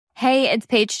Hey, it's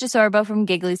Paige DeSorbo from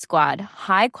Giggly Squad.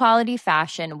 High quality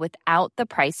fashion without the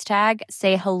price tag.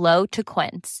 Say hello to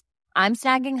Quince. I'm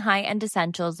snagging high-end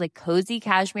essentials like cozy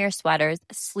cashmere sweaters,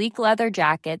 sleek leather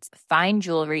jackets, fine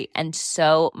jewelry, and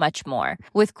so much more.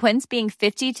 With Quince being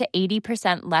 50 to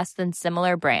 80% less than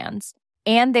similar brands.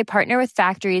 And they partner with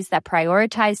factories that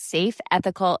prioritize safe,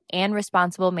 ethical, and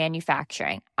responsible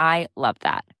manufacturing. I love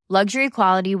that. Luxury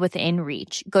quality within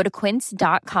reach. Go to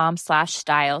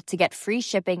quince.com/style to get free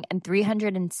shipping and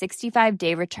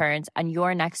 365-day returns on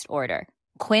your next order.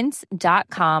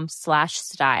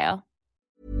 Quince.com/style.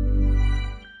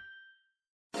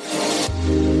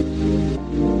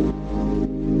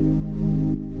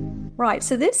 Right,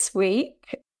 so this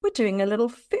week we're doing a little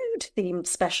food themed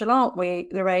special, aren't we,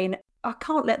 Lorraine? I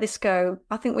can't let this go.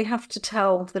 I think we have to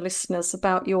tell the listeners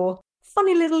about your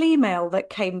funny little email that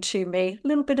came to me. A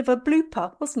little bit of a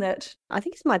blooper, wasn't it? I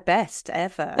think it's my best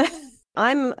ever.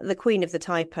 I'm the queen of the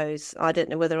typos. I don't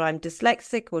know whether I'm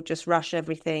dyslexic or just rush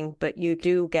everything, but you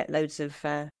do get loads of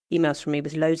emails from me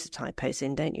with loads of typos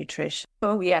in, don't you, Trish?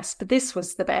 Oh, yes, but this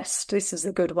was the best. This is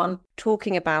a good one.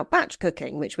 Talking about batch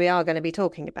cooking, which we are going to be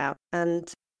talking about.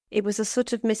 And it was a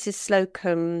sort of Mrs.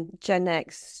 Slocum, Gen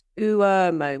X,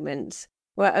 moment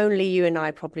where only you and I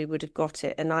probably would have got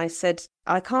it. And I said,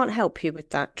 I can't help you with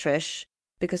that, Trish,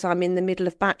 because I'm in the middle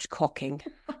of batch cocking.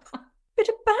 Bit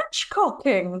of batch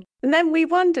cocking. And then we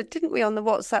wondered, didn't we, on the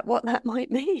WhatsApp, what that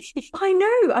might mean? I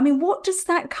know. I mean, what does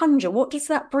that conjure? What does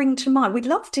that bring to mind? We'd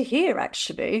love to hear,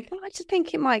 actually. Well, I just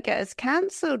think it might get us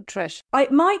cancelled, Trish.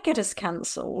 It might get us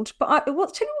cancelled, but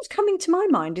what's coming to my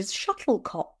mind is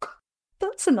shuttlecock.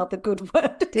 That's another good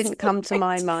word. Didn't come to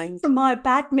my mind. From my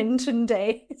badminton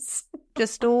days.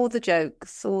 Just all the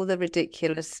jokes, all the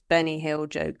ridiculous Benny Hill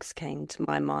jokes came to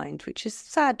my mind, which is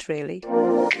sad, really.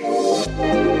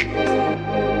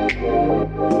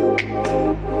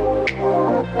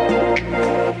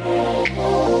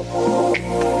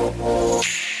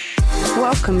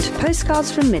 Welcome to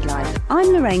Postcards from Midlife. I'm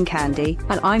Lorraine Candy.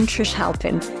 And I'm Trish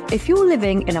Halpin. If you're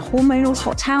living in a hormonal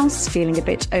hothouse, feeling a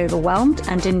bit overwhelmed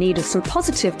and in need of some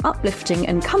positive, uplifting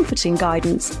and comforting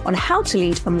guidance on how to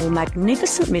lead a more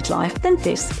magnificent midlife, then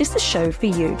this is the show for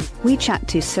you. We chat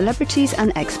to celebrities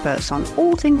and experts on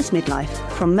all things midlife,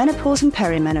 from menopause and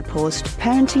perimenopause to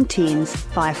parenting teens,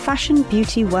 via fashion,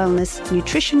 beauty, wellness,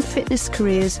 nutrition, fitness,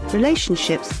 careers,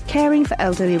 relationships, caring for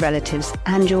elderly relatives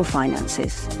and your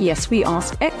finances. Yes, we ask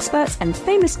experts and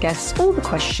famous guests all the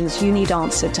questions you need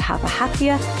answered to have a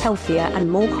happier, healthier and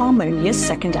more harmonious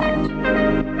second act.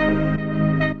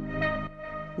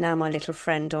 Now, my little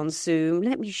friend on Zoom,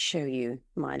 let me show you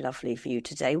my lovely view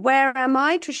today. Where am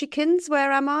I, Trishikins?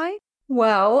 Where am I?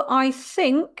 Well, I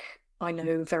think I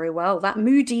know very well that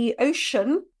moody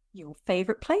ocean, your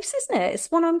favourite place, isn't it?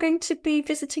 It's one I'm going to be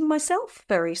visiting myself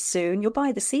very soon. You're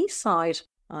by the seaside.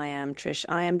 I am, Trish.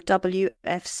 I am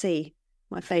WFC.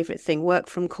 My favourite thing, work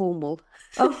from Cornwall.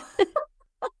 Oh,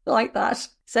 like that.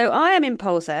 So I am in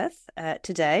Polzeath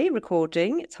today,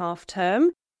 recording. It's half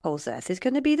term. Polzeath is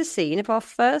going to be the scene of our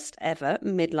first ever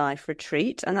midlife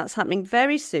retreat, and that's happening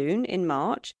very soon in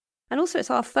March. And also it's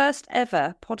our first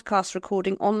ever podcast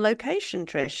recording on location,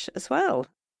 Trish, as well.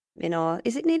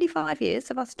 Is it nearly 5 years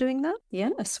of us doing that?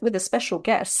 Yes, with a special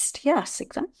guest. Yes,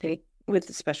 exactly. With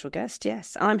the special guest,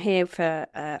 yes. I'm here for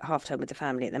half term with the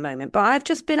family at the moment, but I've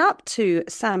just been up to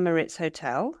St Moritz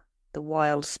Hotel, the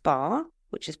Wild Spa,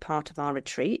 which is part of our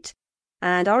retreat.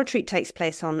 And our retreat takes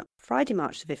place on Friday,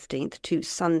 March the 15th to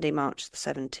Sunday, March the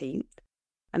 17th.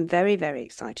 I'm very, very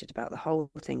excited about the whole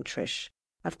thing, Trish.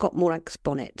 I've got Morag's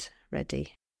bonnet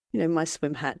ready. My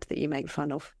swim hat that you make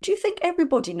fun of. Do you think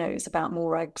everybody knows about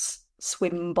Morag's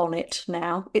swim bonnet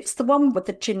now? It's the one with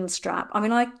the chin strap. I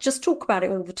mean, I just talk about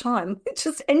it all the time. It's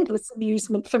just endless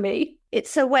amusement for me.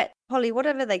 It's a wet poly,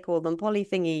 whatever they call them, poly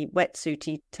thingy,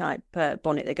 wetsuity type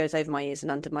bonnet that goes over my ears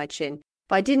and under my chin.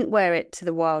 But I didn't wear it to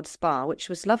the Wild Spa, which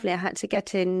was lovely. I had to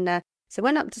get in. So I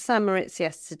went up to St Moritz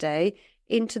yesterday,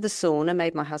 into the sauna,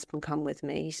 made my husband come with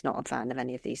me. He's not a fan of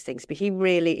any of these things, but he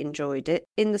really enjoyed it.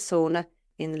 In the sauna,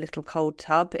 in the little cold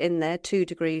tub, in there, 2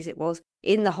 degrees it was.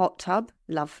 In the hot tub,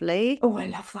 lovely. Oh, I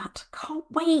love that. Can't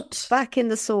wait. Back in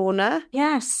the sauna.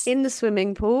 Yes. In the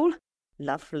swimming pool.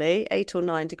 Lovely. 8 or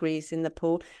 9 degrees in the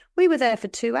pool. We were there for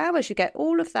 2 hours. You get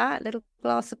all of that, little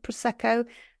glass of Prosecco,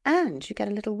 and you get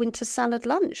a little winter salad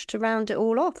lunch to round it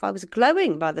all off. I was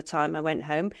glowing by the time I went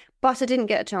home, but I didn't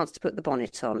get a chance to put the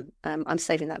bonnet on. I'm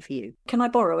saving that for you. Can I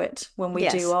borrow it when we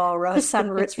do our St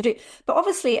Moritz retreat? But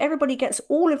obviously everybody gets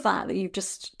all of that you've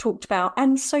just talked about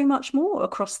and so much more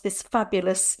across this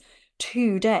fabulous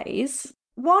 2 days.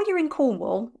 While you're in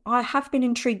Cornwall, I have been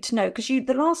intrigued to know, because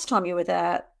the last time you were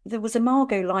there, there was a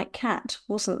Margot-like cat,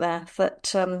 wasn't there,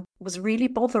 that was really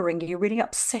bothering you, really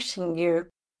upsetting you.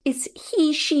 Is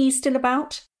she still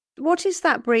about? What is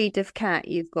that breed of cat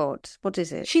you've got? What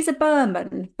is it? She's a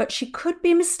Burman, but she could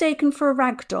be mistaken for a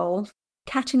ragdoll.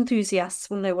 Cat enthusiasts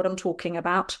will know what I'm talking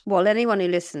about. Well, anyone who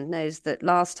listened knows that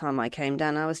last time I came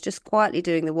down, I was just quietly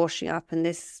doing the washing up and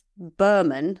this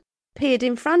Burman appeared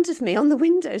in front of me on the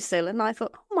windowsill, and I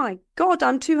thought, oh my God,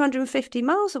 I'm 250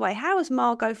 miles away. How has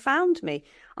Margot found me?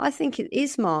 I think it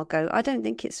is Margot. I don't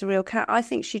think it's a real cat. I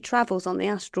think she travels on the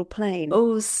astral plane.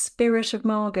 Oh, spirit of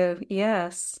Margot,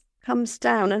 yes. Comes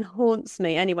down and haunts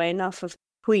me. Anyway, enough of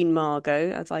Queen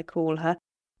Margot, as I call her.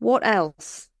 What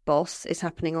else, boss, is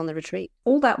happening on the retreat?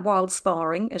 All that wild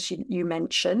sparring, as you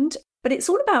mentioned. But it's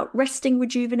all about resting,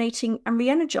 rejuvenating and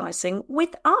re-energising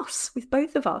with us, with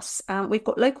both of us. We've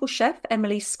got local chef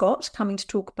Emily Scott coming to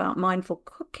talk about mindful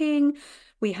cooking.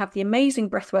 We have the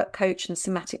amazing breathwork coach and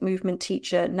somatic movement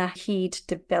teacher Nahid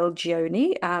De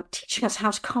Belgioni teaching us how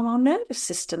to calm our nervous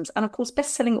systems. And of course,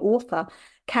 best-selling author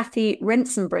Kathy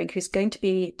Rensenbrink, who's going to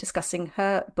be discussing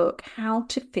her book, How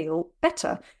to Feel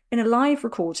Better, in a live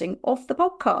recording of the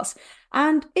podcast.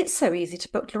 And it's so easy to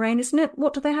book, Lorraine, isn't it?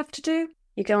 What do they have to do?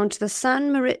 You go onto the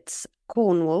San Moritz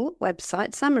Cornwall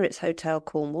website, San Moritz Hotel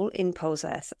Cornwall in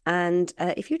Polzeth, and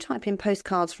if you type in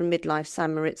postcards from midlife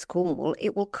San Moritz Cornwall,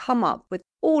 it will come up with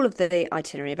all of the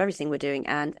itinerary of everything we're doing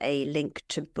and a link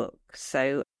to book.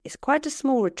 So it's quite a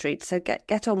small retreat, so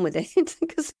get on with it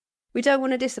because we don't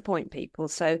want to disappoint people.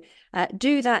 So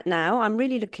do that now. I'm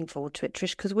really looking forward to it,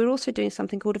 Trish, because we're also doing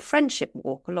something called a friendship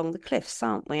walk along the cliffs,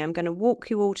 aren't we? I'm going to walk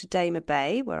you all to Dama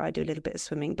Bay, where I do a little bit of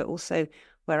swimming, but also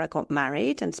where I got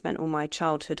married and spent all my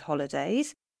childhood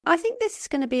holidays. I think this is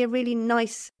going to be a really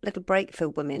nice little break for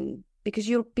women because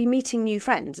you'll be meeting new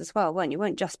friends as well, won't you? It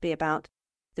won't just be about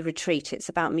the retreat. It's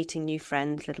about meeting new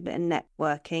friends, a little bit of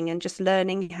networking and just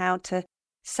learning how to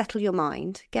settle your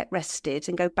mind, get rested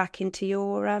and go back into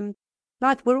your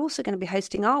life. We're also going to be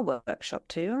hosting our workshop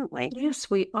too, aren't we?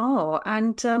 Yes, we are.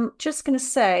 And just going to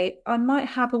say, I might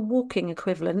have a walking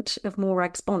equivalent of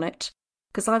Morag's bonnet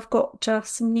because I've got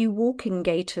some new walking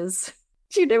gaiters.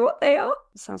 Do you know what they are?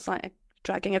 Sounds like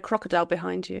dragging a crocodile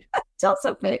behind you.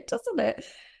 Doesn't it?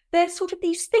 They're sort of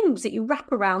these things that you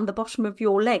wrap around the bottom of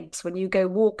your legs when you go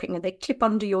walking and they clip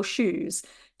under your shoes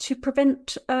to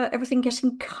prevent everything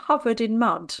getting covered in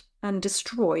mud and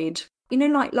destroyed. You know,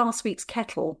 like last week's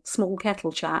small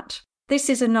kettle chat. This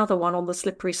is another one on the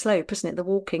slippery slope, isn't it? The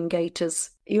walking gaiters.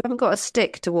 You haven't got a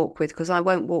stick to walk with because I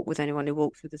won't walk with anyone who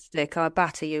walks with a stick. I'll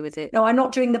batter you with it. No, I'm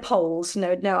not doing the poles.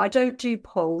 No, I don't do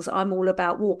poles. I'm all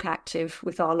about walk active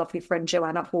with our lovely friend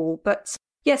Joanna Hall. But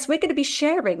yes, we're going to be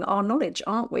sharing our knowledge,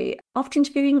 aren't we? After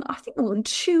interviewing, I think, more than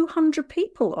 200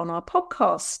 people on our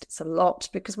podcast. It's a lot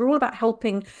because we're all about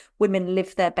helping women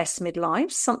live their best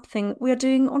midlives, something we are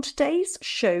doing on today's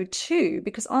show too,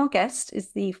 because our guest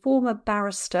is the former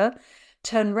barrister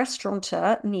turned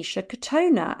restaurateur Nisha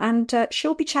Katona, and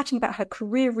she'll be chatting about her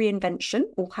career reinvention,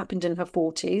 all happened in her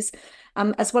 40s,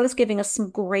 as well as giving us some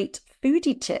great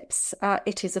foodie tips.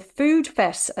 It is a food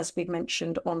fest, as we've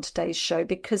mentioned on today's show,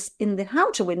 because in the How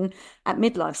to Win at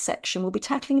Midlife section, we'll be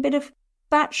tackling a bit of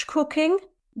batch cooking,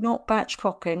 not batch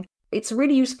cocking. It's a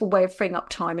really useful way of freeing up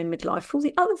time in midlife for all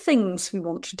the other things we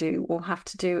want to do or have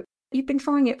to do. You've been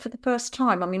trying it for the first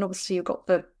time. I mean, obviously you got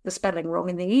the spelling wrong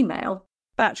in the email.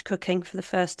 Batch cooking for the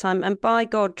first time. And by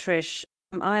God, Trish,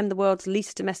 I am the world's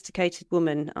least domesticated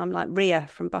woman. I'm like Rhea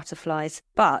from Butterflies.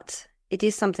 But it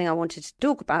is something I wanted to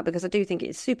talk about because I do think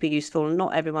it's super useful and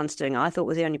not everyone's doing it. I thought I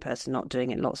was the only person not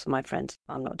doing it. Lots of my friends,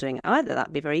 I'm not doing it either.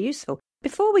 That'd be very useful.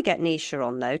 Before we get Nisha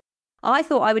on, though, I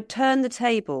thought I would turn the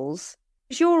tables.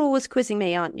 Because you're always quizzing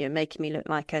me, aren't you? Making me look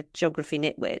like a geography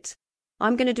nitwit.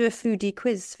 I'm going to do a foodie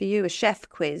quiz for you, a chef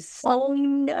quiz. Oh,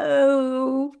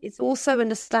 no. It's also a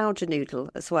nostalgia noodle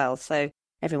as well, so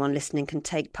everyone listening can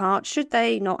take part. Should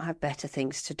they not have better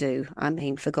things to do? I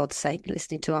mean, for God's sake,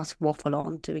 listening to us waffle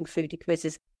on, doing foodie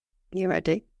quizzes. You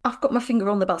ready? I've got my finger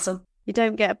on the buzzer. You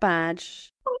don't get a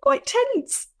badge. I'm quite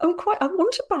tense. I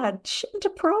want a badge and a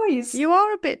prize. You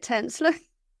are a bit tense. Look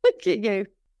at you.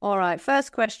 All right,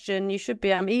 first question.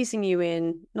 I'm easing you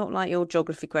in, not like your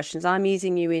geography questions. I'm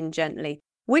easing you in gently.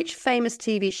 Which famous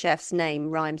TV chef's name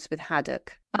rhymes with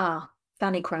haddock?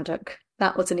 Fanny Craddock.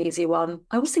 That was an easy one.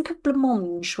 I always think of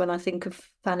blancmange when I think of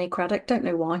Fanny Craddock. Don't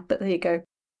know why, but there you go.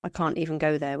 I can't even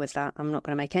go there with that. I'm not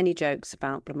going to make any jokes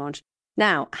about blancmange.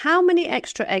 Now, how many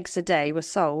extra eggs a day were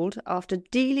sold after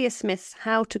Delia Smith's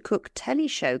How to Cook telly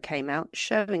show came out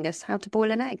showing us how to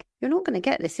boil an egg? You're not going to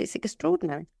get this. It's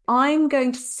extraordinary. I'm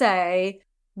going to say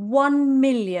 1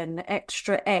 million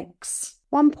extra eggs.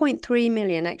 1.3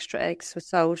 million extra eggs were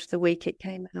sold the week it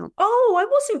came out. Oh, I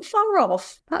wasn't far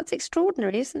off. That's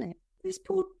extraordinary, isn't it? These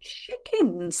poor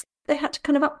chickens. They had to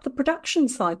kind of up the production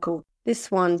cycle.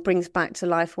 This one brings back to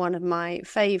life one of my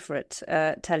favourite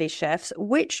telly chefs.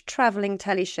 Which travelling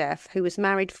telly chef who was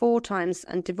married 4 times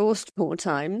and divorced 4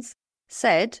 times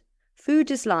said,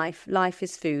 "Food is life, life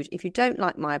is food. If you don't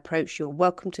like my approach, you're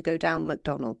welcome to go down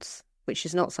McDonald's," which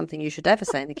is not something you should ever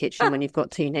say in the kitchen when you've got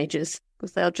teenagers,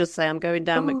 because they'll just say, "I'm going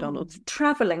down McDonald's."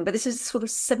 Travelling, but this is sort of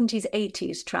 70s,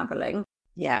 80s travelling.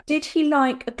 Yeah. Did he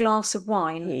like a glass of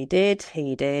wine? He did.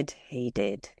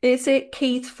 Is it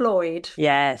Keith Floyd?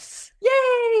 Yes.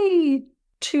 Yay!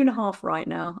 2.5 right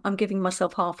now. I'm giving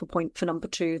myself half a point for number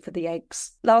 2 for the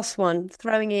eggs. Last one,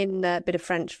 throwing in a bit of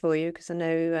French for you, because I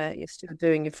know you're still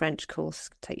doing your French course.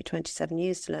 It'll take you 27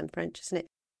 years to learn French, isn't it?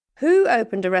 Who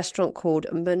opened a restaurant called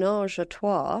Ménage à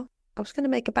Trois? I was going to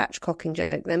make a batch-cocking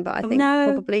joke then, but I think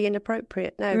probably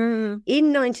inappropriate. No.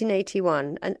 In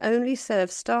 1981, and only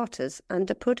served starters and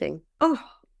a pudding. Oh,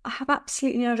 I have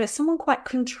absolutely no idea. Someone quite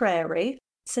contrary.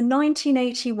 So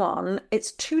 1981,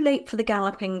 it's too late for the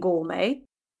Galloping Gourmet.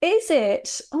 Is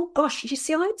it? Oh, gosh, you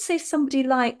see, I'd say somebody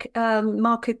like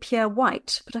Marco Pierre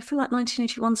White, but I feel like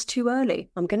 1981's too early.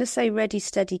 I'm going to say Ready,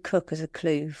 Steady, Cook as a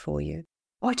clue for you.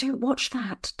 Oh, I don't watch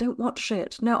that. Don't watch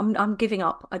it. No, I'm giving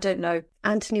up. I don't know.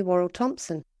 Anthony Worrell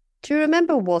Thompson. Do you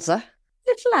remember Wazza?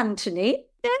 Little Anthony?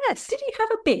 Yes. Did he have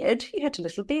a beard? He had a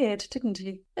little beard, didn't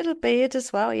he? Little beard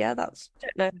as well, yeah. I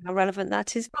don't know how relevant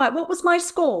that is. Right, what was my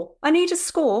score? I need a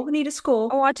score.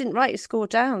 Oh, I didn't write your score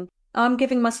down. I'm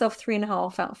giving myself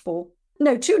 3.5 out of 4.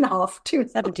 No,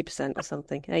 2.5. 70% or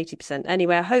something, 80%.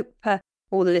 Anyway, I hope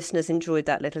all the listeners enjoyed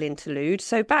that little interlude.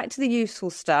 So back to the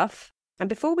useful stuff. And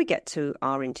before we get to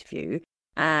our interview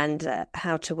and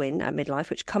how to win at midlife,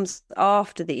 which comes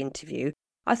after the interview,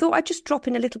 I thought I'd just drop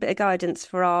in a little bit of guidance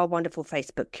for our wonderful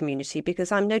Facebook community,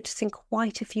 because I'm noticing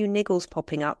quite a few niggles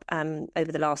popping up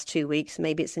over the last 2 weeks.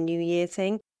 Maybe it's a New Year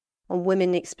thing, on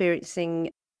women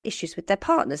experiencing issues with their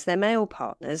partners, their male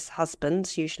partners,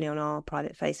 husbands, usually on our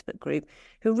private Facebook group,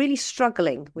 who are really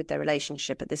struggling with their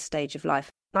relationship at this stage of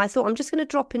life. And I thought I'm just going to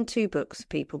drop in 2 books for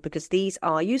people, because these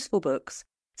are useful books.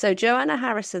 So Joanna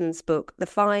Harrison's book, The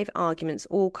 5 Arguments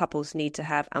All Couples Need to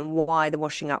Have and Why the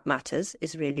Washing Up Matters,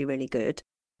 is really, really good.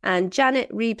 And Janet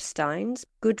Riebstein's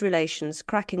Good Relations,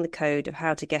 Cracking the Code of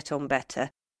How to Get On Better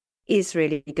is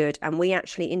really good. And we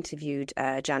actually interviewed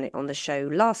Janet on the show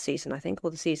last season, I think,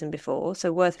 or the season before.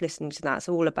 So worth listening to that. It's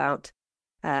all about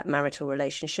marital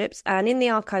relationships. And in the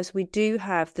archives, we do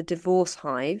have the Divorce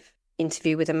Hive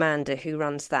interview with Amanda, who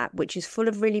runs that, which is full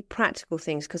of really practical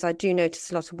things, because I do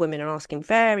notice a lot of women are asking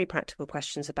very practical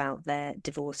questions about their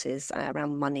divorces,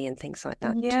 around money and things like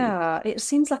that. Yeah, too. It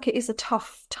seems like it is a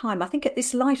tough time. I think at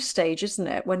this life stage, isn't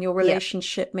it, when your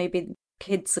relationship, maybe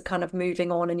kids are kind of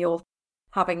moving on and you're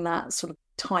having that sort of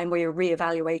time where you're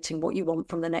reevaluating what you want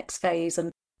from the next phase,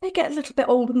 and they get a little bit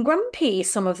old and grumpy,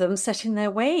 some of them, set in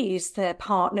their ways, their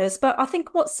partners. But I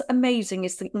think what's amazing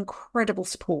is the incredible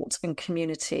support and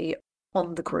community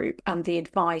on the group, and the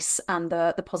advice and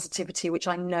the positivity, which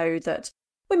I know that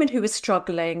women who are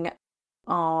struggling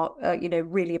are,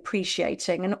 really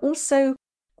appreciating. And also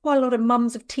quite a lot of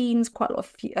mums of teens, quite a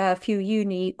lot of few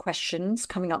uni questions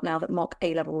coming up now that mock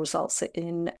A-level results are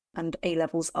in and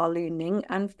A-levels are looming,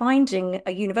 and finding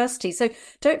a university. So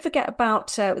don't forget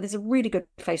about, there's a really good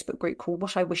Facebook group called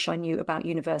What I Wish I Knew About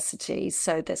Universities.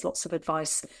 So there's lots of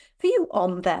advice for you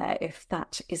on there if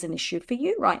that is an issue for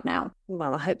you right now.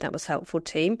 Well, I hope that was helpful,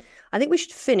 team. I think we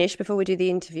should finish before we do the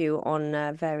interview on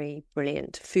a very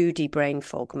brilliant foodie brain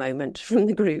fog moment from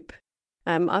the group.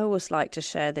 I always like to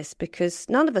share this because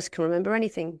none of us can remember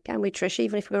anything, can we, Trish?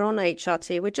 Even if we're on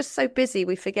HRT, we're just so busy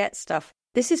we forget stuff.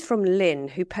 This is from Lynn,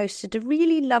 who posted a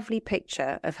really lovely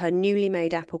picture of her newly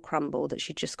made apple crumble that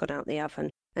she'd just got out the oven.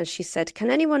 And she said, "Can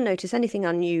anyone notice anything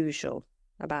unusual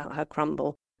about her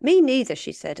crumble?" "Me neither,"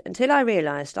 she said, "until I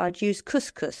realised I'd used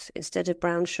couscous instead of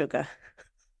brown sugar."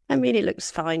 I mean, it looks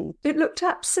fine. It looked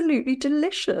absolutely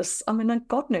delicious. I mean,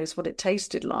 God knows what it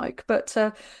tasted like, but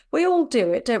we all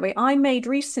do it, don't we? I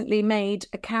recently made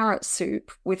a carrot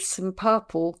soup with some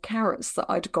purple carrots that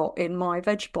I'd got in my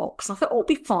veg box. I thought, oh, it'll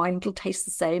be fine. It'll taste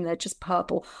the same. They're just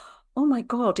purple. Oh my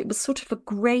God, it was sort of a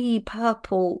grey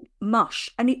purple mush,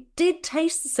 and it did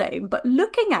taste the same, but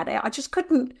looking at it, I just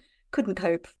couldn't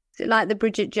cope. Is it like the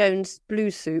Bridget Jones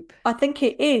blue soup? I think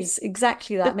it is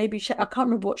exactly that. Maybe I can't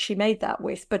remember what she made that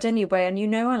with. But anyway,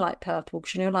 and I like purple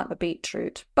because I like my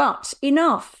beetroot. But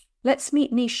enough. Let's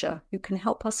meet Nisha, who can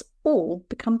help us all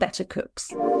become better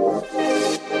cooks.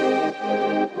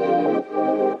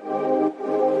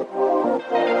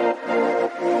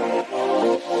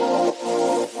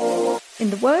 In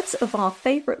the words of our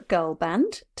favourite girl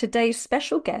band, today's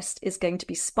special guest is going to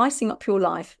be spicing up your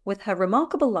life with her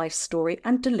remarkable life story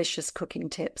and delicious cooking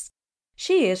tips.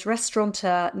 She is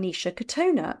restaurateur Nisha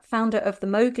Katona, founder of the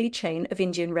Mowgli chain of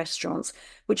Indian restaurants,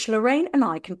 which Lorraine and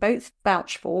I can both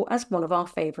vouch for as one of our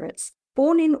favourites.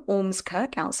 Born in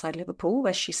Ormskirk outside Liverpool,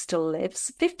 where she still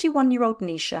lives, 51-year-old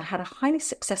Nisha had a highly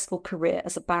successful career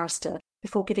as a barrister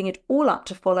before giving it all up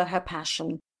to follow her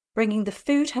passion, bringing the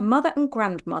food her mother and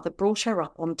grandmother brought her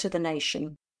up on to the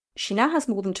nation. She now has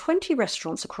more than 20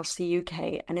 restaurants across the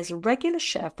UK and is a regular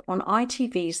chef on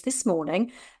ITV's This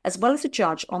Morning, as well as a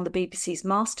judge on the BBC's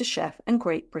MasterChef and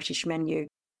Great British Menu.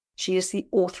 She is the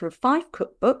author of 5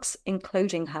 cookbooks,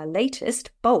 including her latest,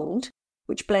 Bold,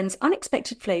 which blends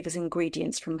unexpected flavours and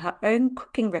ingredients from her own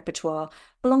cooking repertoire,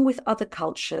 along with other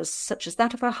cultures, such as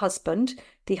that of her husband,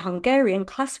 the Hungarian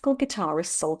classical guitarist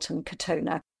Sultan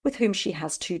Katona, with whom she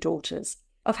has 2 daughters.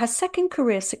 Of her second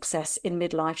career success in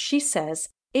midlife, she says,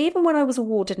 "Even when I was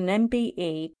awarded an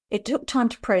MBE, it took time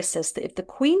to process that if the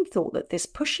Queen thought that this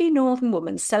pushy northern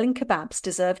woman selling kebabs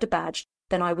deserved a badge,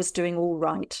 then I was doing all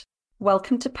right."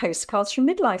 Welcome to Postcards from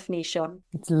Midlife, Nisha.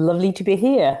 It's lovely to be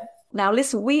here. Now,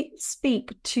 listen, we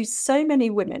speak to so many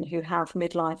women who have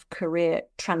midlife career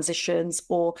transitions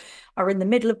or are in the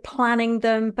middle of planning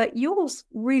them, but yours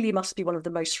really must be one of the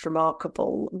most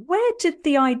remarkable. Where did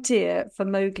the idea for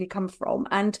Mowgli come from?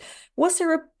 And was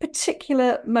there a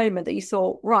particular moment that you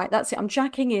thought, right, that's it, I'm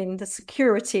jacking in the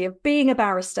security of being a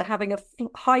barrister, having a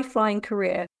high-flying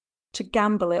career, to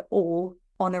gamble it all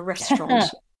on a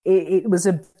restaurant? It was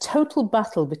a total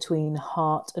battle between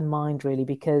heart and mind, really,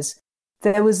 because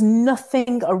there was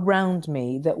nothing around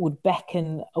me that would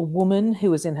beckon a woman who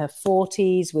was in her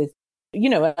 40s with,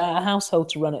 a household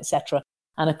to run, etc.,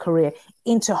 and a career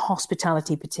into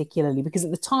hospitality particularly. Because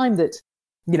at the time that,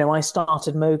 I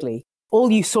started Mowgli,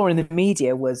 all you saw in the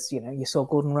media was, you saw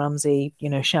Gordon Ramsay,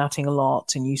 shouting a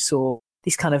lot, and you saw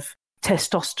these kind of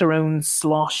testosterone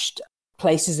sloshed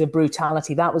places of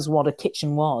brutality. That was what a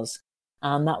kitchen was.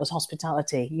 And that was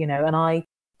hospitality, and I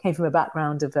came from a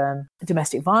background of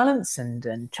domestic violence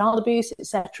and child abuse,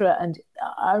 etc. And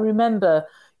I remember,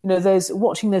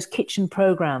 watching those kitchen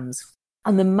programs,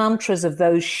 and the mantras of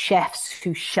those chefs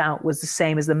who shout was the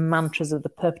same as the mantras of the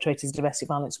perpetrators of domestic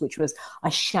violence, which was, I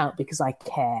shout because I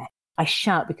care. I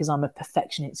shout because I'm a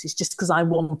perfectionist. It's just because I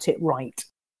want it right.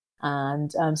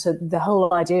 And so the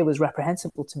whole idea was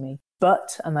reprehensible to me.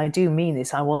 But, and I do mean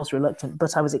this, I was reluctant,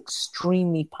 but I was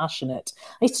extremely passionate.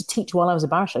 I used to teach while I was a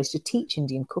barrister. I used to teach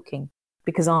Indian cooking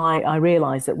because I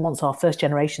realised that once our first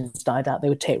generations died out, they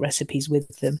would take recipes with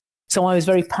them. So I was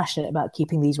very passionate about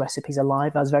keeping these recipes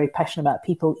alive. I was very passionate about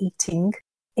people eating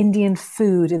Indian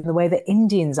food in the way that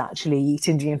Indians actually eat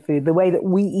Indian food, the way that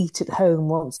we eat at home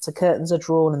once the curtains are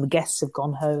drawn and the guests have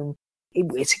gone home.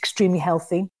 It's extremely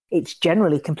healthy. It's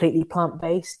generally completely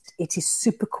plant-based. It is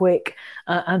super quick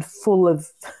and full of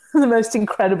the most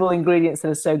incredible ingredients that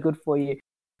are so good for you.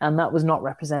 And that was not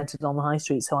represented on the high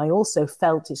street. So I also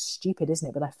felt, it's stupid, isn't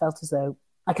it? But I felt as though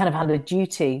I kind of had a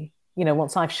duty.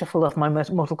 Once I've shuffled off my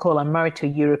mortal coil, I'm married to a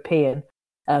European.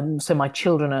 So my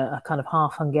children are kind of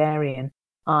half Hungarian.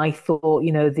 I thought,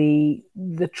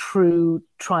 the true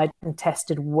tried and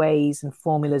tested ways and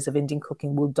formulas of Indian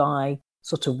cooking will die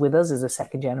sort of with us as a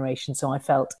second generation. So I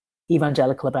felt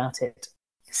evangelical about it.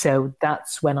 So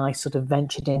that's when I sort of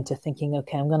ventured into thinking,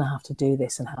 okay, I'm going to have to do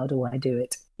this, and how do I do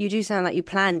it? You do sound like you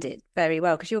planned it very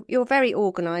well, because you're very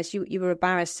organised. You were a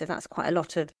barrister. That's quite a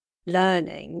lot of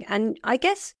learning. And I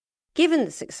guess given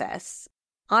the success,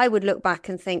 I would look back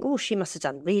and think, oh, she must have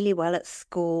done really well at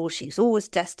school. She's always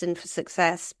destined for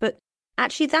success. But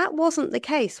actually, that wasn't the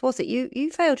case, was it? You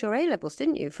failed your A-levels,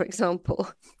 didn't you, for example?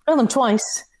 Failed them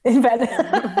twice.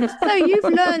 So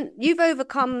you've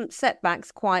overcome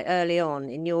setbacks quite early on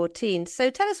in your teens. So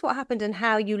tell us what happened and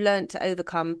how you learned to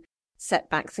overcome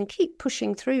setbacks and keep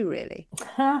pushing through, really.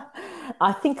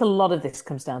 I think a lot of this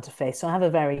comes down to faith. So I have a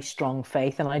very strong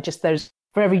faith, and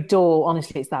for every door,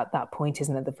 honestly, it's that point,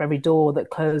 isn't it? That for every door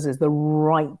that closes, the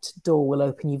right door will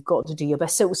open. You've got to do your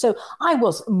best. So I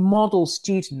was model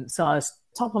student. So I was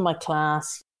top of my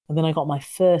class, and then I got my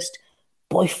first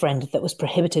boyfriend that was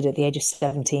prohibited at the age of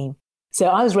 17. So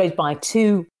I was raised by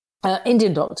 2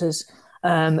 Indian doctors.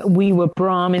 We were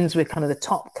Brahmins, we're kind of the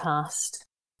top caste,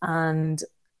 and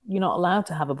you're not allowed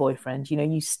to have a boyfriend.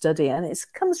 You study, and it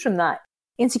comes from that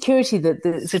insecurity that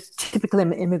the typical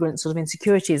immigrant sort of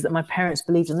insecurity is that my parents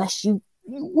believed unless you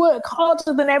work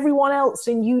harder than everyone else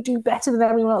and you do better than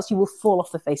everyone else, you will fall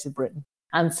off the face of Britain.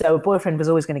 And so a boyfriend was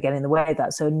always going to get in the way of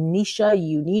that. So Nisha,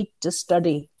 you need to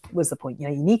study was the point. You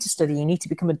need to study, you need to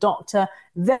become a doctor,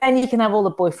 then you can have all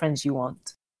the boyfriends you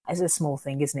want. It's a small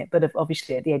thing, isn't it? But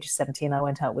obviously at the age of 17, I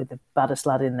went out with the baddest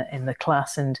lad in the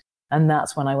class, and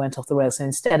that's when I went off the rails. So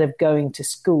instead of going to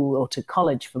school or to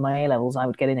college for my A-levels, I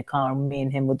would get in a car and me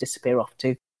and him would disappear off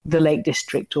to the Lake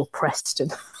District or Preston.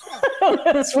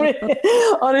 That's really,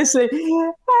 honestly,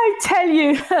 I tell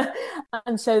you.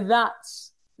 And so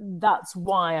that's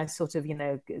why I sort of,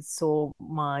 saw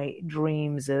my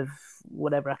dreams of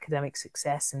whatever academic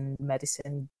success and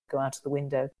medicine go out of the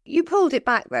window. You pulled it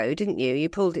back though, didn't you? You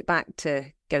pulled it back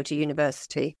to go to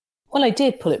university. Well, I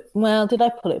did pull it. Well, did I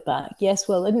pull it back? Yes.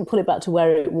 Well, I didn't pull it back to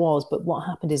where it was. But what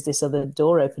happened is this other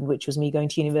door opened, which was me going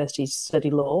to university to study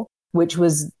law, which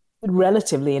was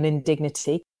relatively an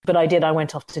indignity. But I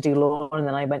went off to do law, and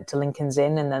then I went to Lincoln's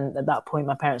Inn. And then at that point,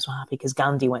 my parents were happy because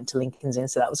Gandhi went to Lincoln's Inn.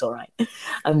 So that was all right,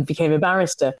 and became a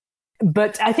barrister.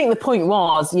 But I think the point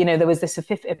was, there was this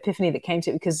epiphany that came to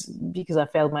it because I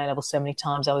failed my A-level so many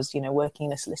times. I was, working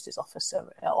in a solicitor's office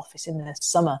in the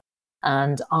summer.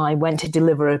 And I went to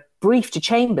deliver a brief to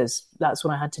Chambers. That's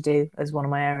what I had to do as one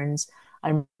of my errands.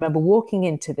 I remember walking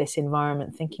into this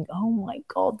environment thinking, oh my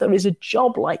God, there is a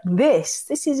job like this.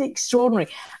 This is extraordinary.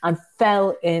 And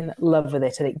fell in love with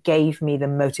it. And it gave me the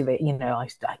motivation. I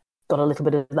got a little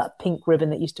bit of that pink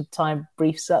ribbon that used to tie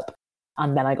briefs up.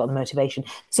 And then I got the motivation.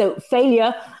 So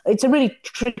failure, it's a really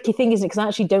tricky thing, isn't it? Because I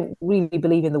actually don't really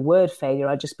believe in the word failure.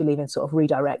 I just believe in sort of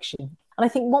redirection. And I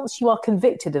think once you are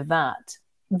convicted of that,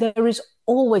 there is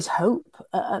always hope.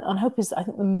 And hope is, I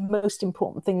think, the most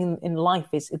important thing in life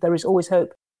is there is always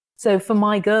hope. So for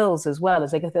my girls as well,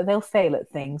 as they go through, they'll fail at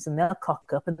things and they'll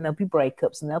cock up and there'll be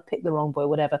breakups and they'll pick the wrong boy,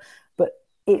 whatever. But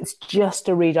it's just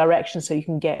a redirection so you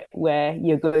can get where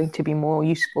you're going to be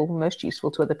most useful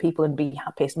to other people and be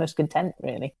happiest, most content,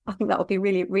 really. I think that would be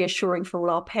really reassuring for all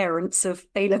our parents of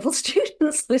A-level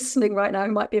students listening right now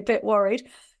who might be a bit worried.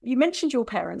 You mentioned your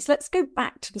parents. Let's go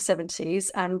back to the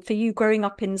 70s. And for you growing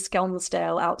up in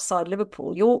Skelmersdale outside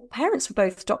Liverpool, your parents were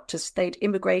both doctors. They'd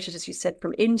immigrated, as you said,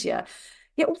 from India.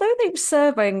 Yet although they were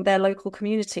serving their local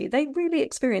community, they really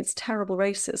experienced terrible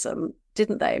racism,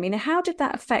 didn't they? I mean, how did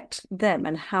that affect them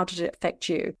and how did it affect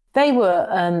you? They were,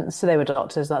 they were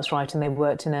doctors, that's right.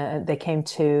 And they came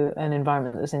to an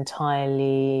environment that was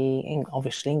entirely,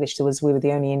 obviously English. We were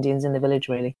the only Indians in the village,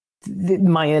 really.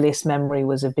 My earliest memory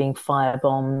was of being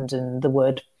firebombed and the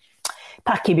word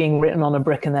Paki being written on a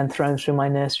brick and then thrown through my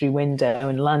nursery window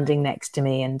and landing next to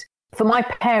me. And for my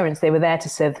parents, they were there to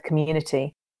serve the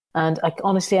community. And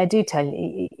honestly, I do tell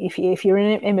you, if you're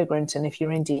an immigrant and if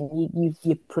you're Indian,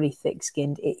 you're pretty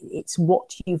thick-skinned. It's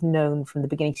what you've known from the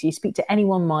beginning. So you speak to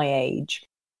anyone my age,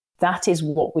 that is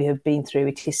what we have been through.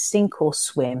 It is sink or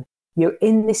swim. You're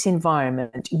in this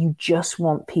environment. You just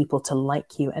want people to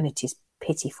like you, and it is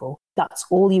pitiful. That's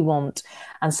all you want.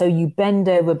 And so you bend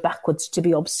over backwards to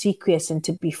be obsequious and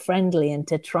to be friendly and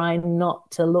to try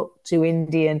not to look too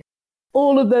Indian.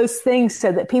 All of those things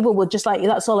so that people were just like,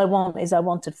 that's all I want is I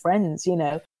wanted friends,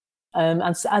 and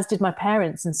as did my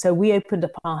parents. And so we opened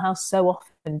up our house so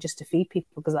often just to feed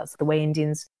people because that's the way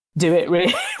Indians do it,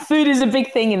 really. Food is a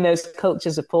big thing in those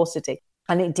cultures of paucity.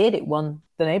 And it won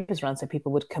the neighbours around. So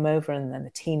people would come over and then the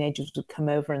teenagers would come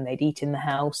over and they'd eat in the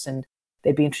house and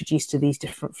they'd be introduced to these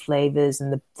different flavours.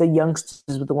 And the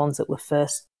youngsters were the ones that were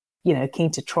first,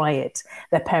 keen to try it.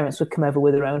 Their parents would come over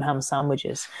with their own ham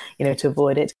sandwiches, to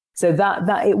avoid it. So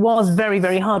that it was very,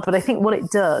 very hard. But I think what it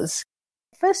does,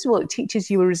 first of all, it teaches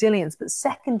you a resilience. But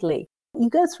secondly, you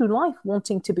go through life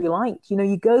wanting to be liked.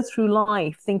 You go through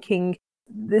life thinking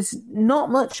there's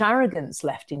not much arrogance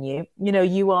left in you.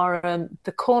 You are,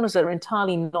 the corners are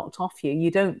entirely knocked off you.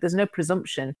 There's no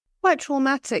presumption. Quite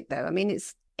traumatic, though. I mean,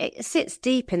 it sits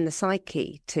deep in the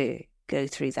psyche to go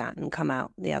through that and come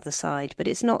out the other side. But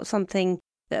it's not something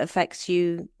that affects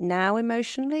you now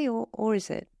emotionally, or is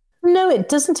it? No, it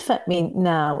doesn't affect me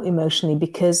now emotionally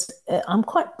because I'm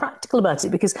quite practical about it,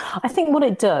 because I think what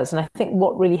it does, and I think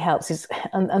what really helps is,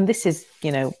 and this is,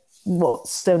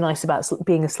 what's so nice about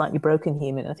being a slightly broken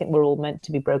human. I think we're all meant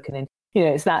to be broken in,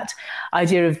 it's that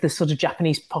idea of the sort of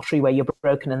Japanese pottery where you're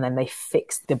broken and then they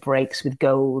fix the breaks with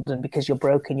gold, and because you're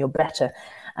broken, you're better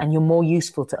and you're more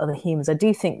useful to other humans. I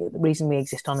do think that the reason we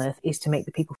exist on Earth is to make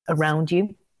the people around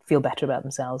you feel better about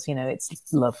themselves.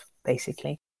 It's love,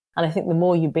 basically. And I think the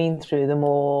more you've been through, the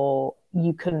more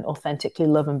you can authentically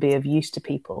love and be of use to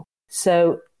people.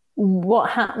 So what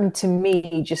happened to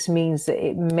me just means that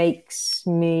it makes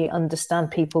me understand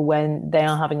people when they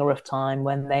are having a rough time,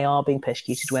 when they are being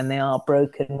persecuted, when they are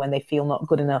broken, when they feel not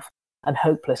good enough and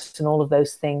hopeless and all of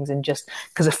those things. And just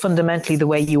because of fundamentally the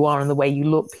way you are and the way you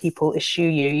look, people eschew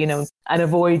you, and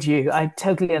avoid you. I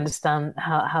totally understand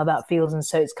how that feels. And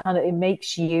so it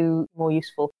makes you more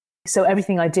useful. So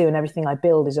everything I do and everything I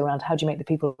build is around how do you make the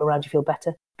people around you feel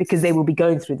better? Because they will be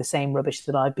going through the same rubbish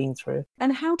that I've been through.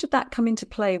 And how did that come into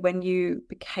play when you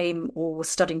became or were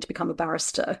studying to become a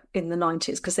barrister in the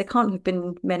 90s? Because there can't have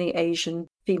been many Asian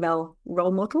female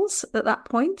role models at that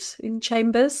point in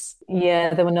chambers.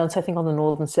 Yeah, there were none. So I think on the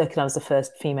Northern Circuit, I was the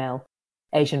first female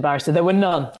Asian barrister. There were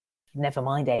none. Never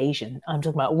mind Asian. I'm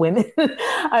talking about women.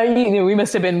 We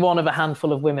must have been one of a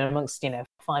handful of women amongst,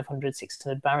 500,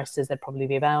 600 barristers. There'd probably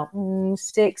be about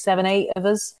 6, 7, 8 of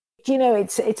us.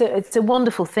 It's a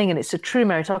wonderful thing, and it's a true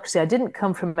meritocracy. I didn't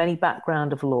come from any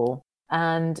background of law,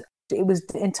 and it was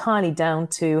entirely down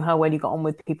to how well you got on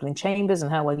with people in chambers and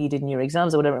how well you did in your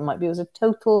exams or whatever it might be.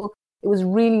 It was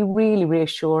really, really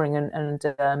reassuring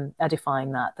and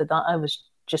edifying that I was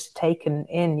just taken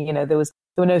in. There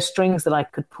were no strings that I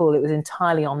could pull. It was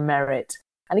entirely on merit.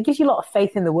 And it gives you a lot of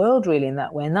faith in the world, really, in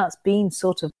that way. And that's been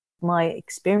sort of my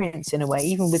experience in a way,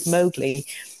 even with Mowgli,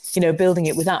 building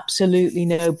it with absolutely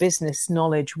no business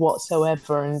knowledge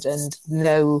whatsoever and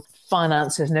no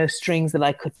finances, no strings that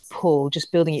I could pull,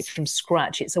 just building it from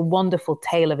scratch. It's a wonderful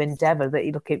tale of endeavor that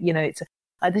you look at,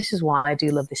 this is why I do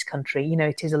love this country.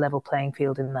 It is a level playing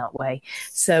field in that way.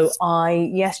 So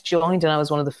I, joined, and I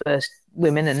was one of the first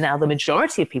women, and now the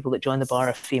majority of people that join the bar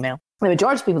are female. The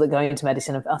majority of people that go into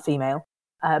medicine are female.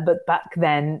 But back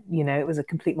then, it was a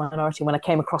complete minority. When I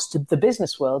came across to the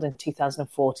business world in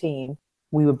 2014,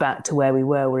 we were back to where we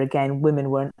were, where again,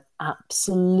 women were an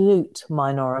absolute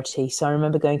minority. So I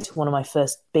remember going to one of my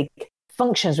first big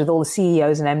functions with all the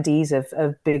CEOs and MDs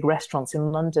of big restaurants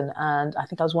in London. And I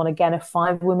think I was one again of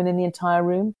 5 women in the entire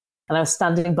room. And I was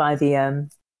standing by the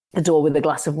door with a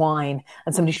glass of wine,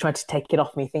 and somebody tried to take it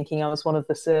off me thinking I was one of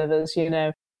the servers,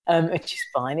 which is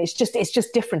fine. It's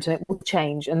just different, and it will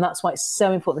change. And that's why it's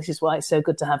so important. This is why it's so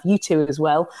good to have you two as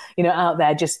well, out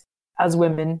there just as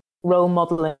women role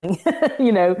modeling,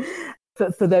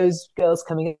 for those girls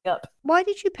coming up. Why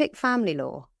did you pick family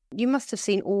law? You must have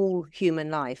seen all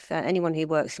human life. Anyone who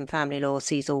works in family law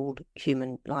sees all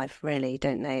human life, really,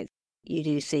 don't they? You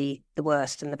do see the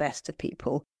worst and the best of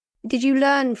people. Did you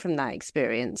learn from that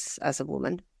experience as a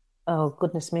woman? Oh,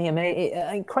 goodness me. I mean,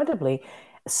 incredibly.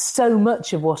 So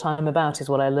much of what I'm about is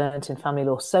what I learned in family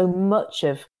law. So much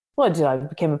of, I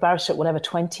became a barrister at whatever,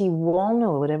 21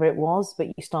 or whatever it was, but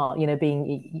you start,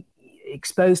 being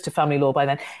exposed to family law by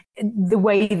then. The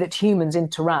way that humans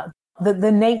interact,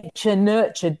 the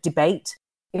nature-nurture debate,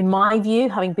 in my view,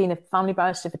 having been a family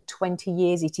barrister for 20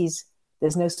 years,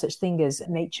 there's no such thing as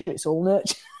nature, it's all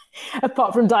nurture.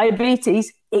 Apart from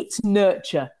diabetes, it's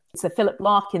nurture. It's the Philip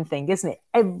Larkin thing, isn't it?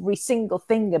 Every single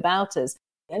thing about us.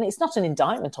 And it's not an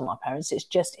indictment on our parents,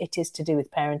 it is to do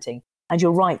with parenting. And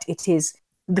you're right, it is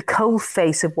the cold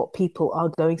face of what people are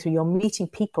going through. You're meeting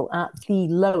people at the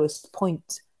lowest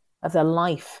point of their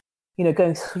life,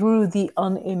 going through the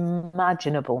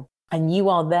unimaginable. And you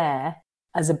are there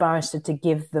as a barrister to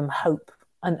give them hope.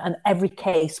 And every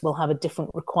case will have a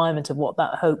different requirement of what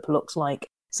that hope looks like.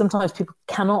 Sometimes people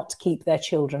cannot keep their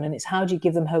children, and it's how do you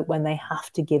give them hope when they have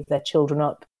to give their children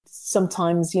up?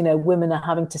 Sometimes, women are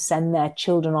having to send their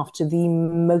children off to the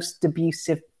most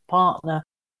abusive partner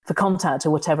for contact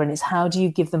or whatever, and it's how do you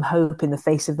give them hope in the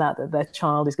face of that their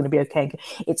child is going to be okay?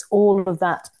 It's all of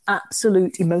that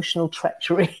absolute emotional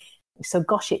treachery. So,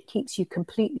 gosh, it keeps you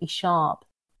completely sharp.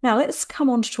 Now, let's come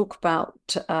on to talk about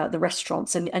the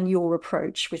restaurants and your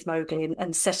approach with Mowgli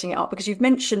and setting it up, because you've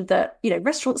mentioned that,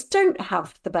 restaurants don't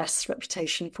have the best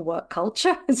reputation for work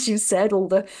culture, as you said, all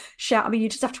the shout. I mean, you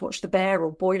just have to watch The Bear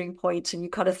or Boiling Point and you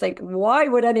kind of think, why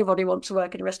would anybody want to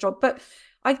work in a restaurant? But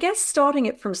I guess starting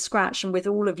it from scratch and with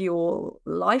all of your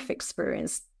life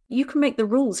experience, you can make the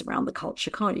rules around the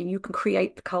culture, can't you? You can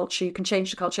create the culture, you can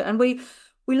change the culture. And we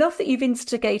love that you've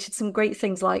instigated some great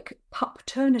things like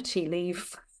paternity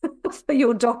leave for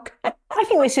your dog. I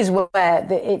think this is where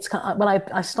it's when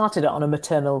I started it on a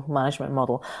maternal management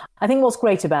model. I think what's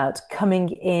great about coming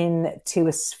in to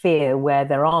a sphere where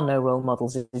there are no role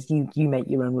models is you make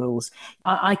your own rules.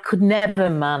 I could never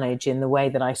manage in the way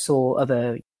that I saw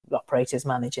other operators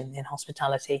manage in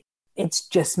hospitality. It's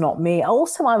just not me.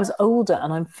 Also, I was older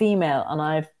and I'm female and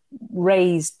I've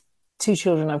raised 2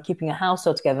 children. I'm keeping a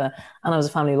household together and I was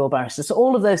a family law barrister. So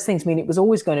all of those things mean it was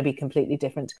always going to be completely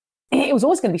different. It was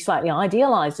always going to be slightly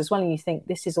idealized as well. And you think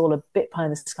this is all a bit pie in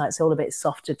the sky. It's all a bit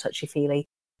softer, touchy-feely.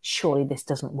 Surely this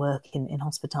doesn't work in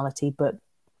hospitality, but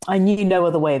I knew no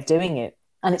other way of doing it.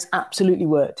 And it's absolutely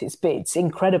worked. It's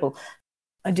incredible.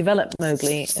 I developed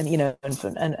Mowgli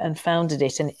and founded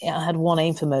it. And I had one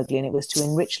aim for Mowgli, and it was to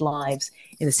enrich lives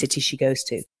in the city she goes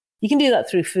to. You can do that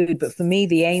through food, but for me,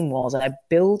 the aim was I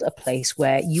build a place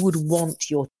where you would want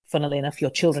your funnily enough,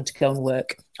 your children to go and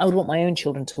work. I would want my own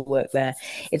children to work there.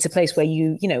 It's a place where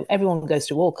everyone goes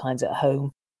through all kinds at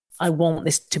home. I want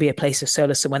this to be a place of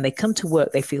solace. So when they come to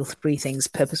work, they feel three things: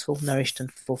 purposeful, nourished,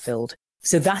 and fulfilled.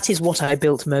 So that is what I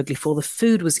built Mowgli for. The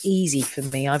food was easy for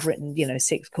me. I've written,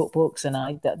 6 cookbooks, and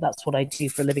that's what I do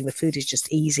for a living. The food is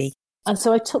just easy. And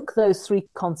so I took those 3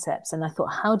 concepts and I thought,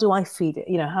 how do I feed it?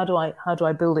 How do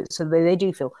I build it so they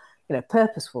do feel,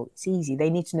 purposeful? It's easy.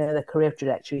 They need to know their career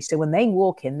trajectory. So when they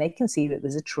walk in, they can see that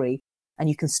there's a tree, and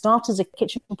you can start as a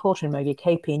kitchen porter in Mowgli,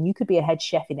 KP, and you could be a head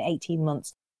chef in 18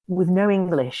 months with no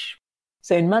English.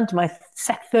 So in my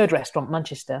third restaurant,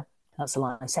 Manchester, that's a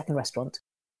lie, my second restaurant,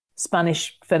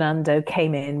 Spanish Fernando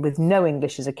came in with no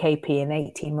English as a KP, and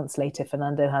 18 months later,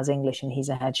 Fernando has English and he's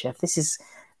a head chef. This is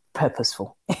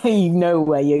purposeful. You know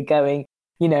where you're going,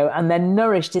 and then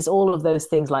nourished is all of those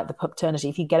things like the paternity.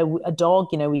 If you get a dog,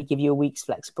 we give you a week's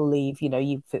flexible leave.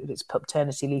 If it's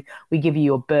paternity leave, we give you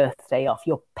your birthday off.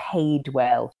 You're paid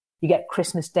well. You get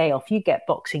Christmas Day off. You get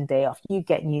Boxing Day off. You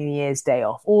get New Year's Day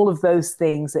off. All of those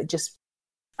things that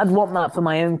I'd want that for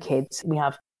my own kids. We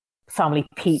have family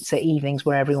pizza evenings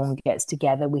where everyone gets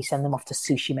together. We send them off to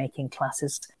sushi making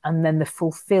classes. And then the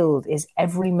fulfilled is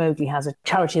every Mowgli has a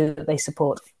charity that they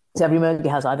support. So every Mowgli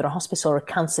has either a hospice or a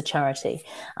cancer charity.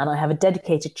 And I have a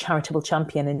dedicated charitable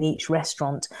champion in each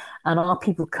restaurant. And our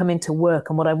people come into work.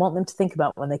 And what I want them to think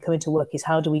about when they come into work is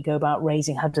how do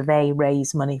they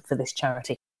raise money for this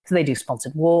charity? So they do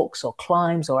sponsored walks or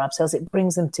climbs or abseils. It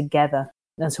brings them together.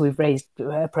 And so we've raised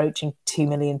approaching £2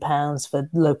 million for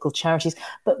local charities,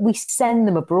 but we send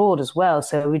them abroad as well.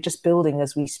 So we're just building,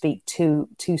 as we speak, two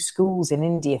schools in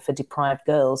India for deprived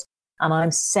girls. And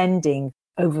I'm sending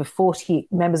over 40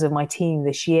 members of my team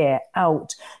this year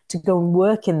out to go and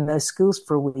work in those schools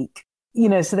for a week,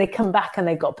 so they come back and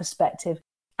they've got perspective.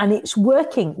 And it's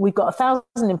working. We've got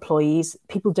 1,000 employees.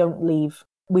 People don't leave.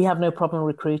 We have no problem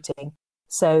recruiting.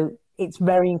 So it's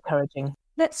very encouraging.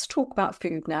 Let's talk about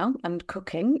food now and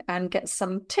cooking and get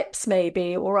some tips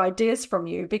maybe or ideas from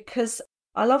you, because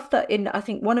I love that in, I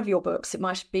think, one of your books, it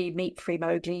might be Meat Free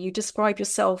Mowgli, you describe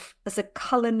yourself as a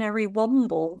culinary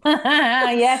womble.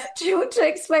 Yes. Do you want to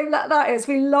explain what that is?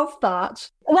 We love that.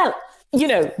 Well, do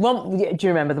you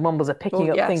remember the wombles are picking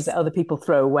up yes. things that other people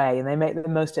throw away, and they make the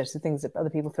most out of things that other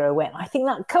people throw away. And I think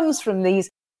that comes from these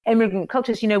immigrant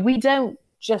cultures. We don't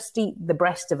just eat the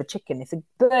breast of a chicken. If a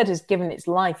bird has given its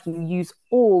life, you use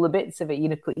all the bits of it.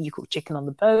 You cook chicken on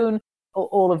the bone, or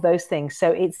all of those things.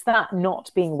 So it's that not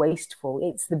being wasteful.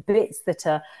 It's the bits that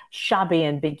are shabby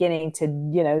and beginning to,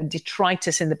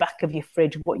 detritus in the back of your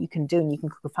fridge, what you can do. And you can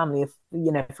cook for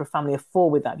a family of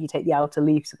 4 with that. If you take the outer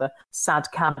leaves of a sad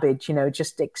cabbage,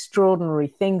 just extraordinary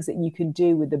things that you can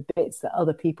do with the bits that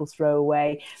other people throw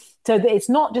away. So it's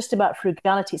not just about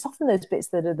frugality. It's often those bits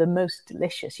that are the most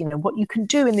delicious. What you can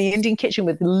do in the Indian kitchen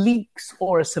with leeks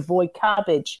or a Savoy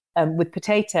cabbage with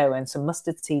potato and some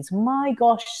mustard seeds. My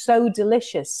gosh, so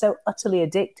delicious, so utterly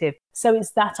addictive. So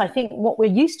it's that, I think, what we're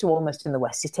used to almost in the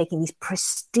West is taking these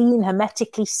pristine,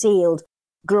 hermetically sealed,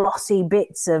 glossy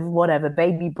bits of whatever,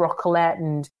 baby broccoli,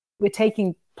 and we're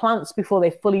taking plants before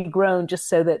they're fully grown just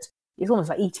so that it's almost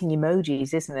like eating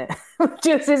emojis, isn't it?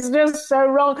 It's just so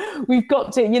wrong. We've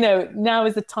got to, now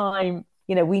is the time,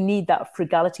 we need that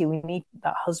frugality. We need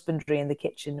that husbandry in the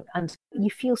kitchen. And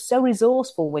you feel so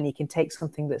resourceful when you can take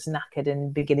something that's knackered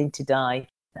and beginning to die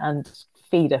and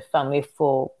feed a family of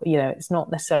 4. It's not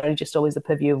necessarily just always the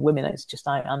purview of women. It's just,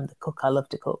 I'm the cook. I love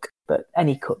to cook. But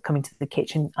any cook coming to the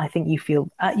kitchen, I think you feel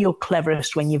at your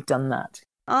cleverest when you've done that.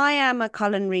 I am a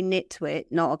culinary nitwit,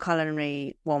 not a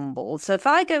culinary womble. So if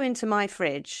I go into my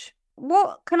fridge,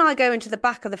 what can I go into the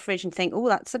back of the fridge and think, oh,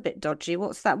 that's a bit dodgy?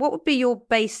 What's that? What would be your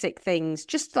basic things?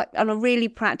 Just like on a really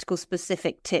practical,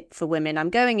 specific tip for women.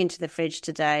 I'm going into the fridge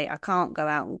today. I can't go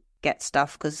out and get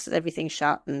stuff because everything's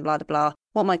shut and blah, blah, blah.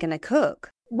 What am I going to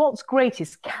cook? What's great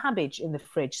is cabbage in the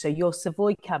fridge. So your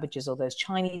Savoy cabbages or those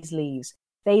Chinese leaves,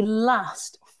 they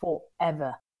last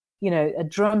forever. A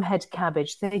drumhead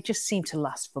cabbage, they just seem to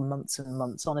last for months and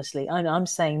months, honestly. I'm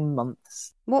saying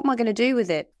months. What am I going to do with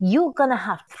it? You're going to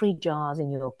have 3 jars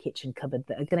in your kitchen cupboard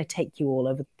that are going to take you all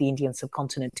over the Indian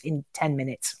subcontinent in 10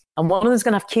 minutes. And one of them's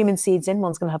going to have cumin seeds in,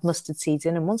 one's going to have mustard seeds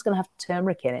in, and one's going to have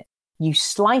turmeric in it. You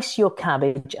slice your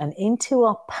cabbage, and into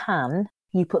a pan,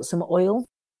 you put some oil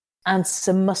and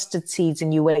some mustard seeds,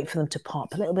 and you wait for them to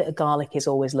pop. A little bit of garlic is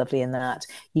always lovely in that.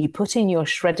 You put in your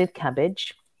shredded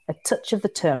cabbage, a touch of the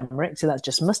turmeric, so that's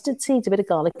just mustard seeds, a bit of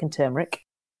garlic and turmeric,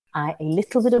 a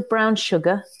little bit of brown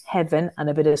sugar, heaven, and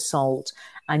a bit of salt.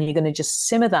 And you're going to just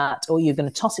simmer that, or you're going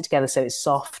to toss it together so it's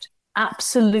soft.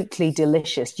 Absolutely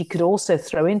delicious. You could also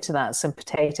throw into that some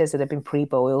potatoes that have been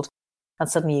pre-boiled and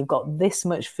suddenly you've got this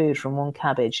much food from one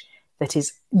cabbage that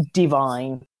is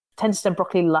divine. Tenderstem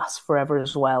broccoli lasts forever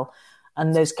as well.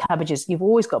 And those cabbages, you've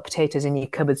always got potatoes in your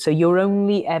cupboard. So you're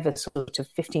only ever sort of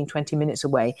 15, 20 minutes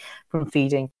away from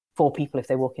feeding 4 people if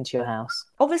they walk into your house.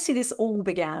 Obviously, this all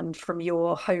began from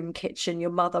your home kitchen, your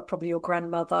mother, probably your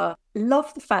grandmother.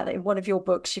 Love the fact that in one of your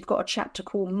books, you've got a chapter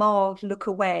called Ma, Look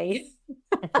Away. Do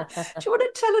you want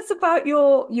to tell us about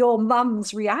your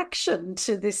mum's reaction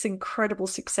to this incredible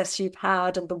success you've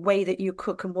had and the way that you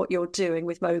cook and what you're doing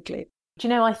with Mowgli? Do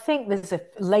you know, I think there's a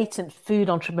latent food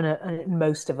entrepreneur in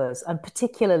most of us, and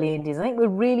particularly Indians. I think we're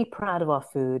really proud of our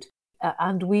food,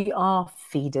 and we are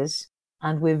feeders,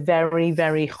 and we're very,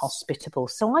 very hospitable.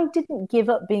 So I didn't give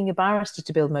up being a barrister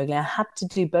to build Mowgli. I had to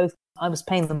do both. I was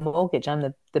paying the mortgage.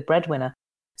 I'm the breadwinner.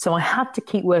 So I had to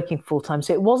keep working full time.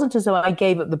 So it wasn't as though I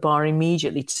gave up the bar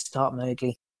immediately to start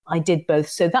Mowgli. I did both.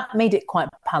 So that made it quite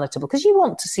palatable because you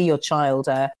want to see your child.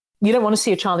 You don't want to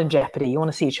see a child in jeopardy. You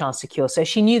want to see a child secure. So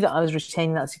she knew that I was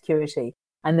retaining that security.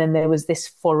 And then there was this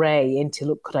foray into,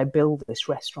 look, could I build this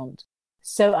restaurant?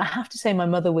 So I have to say my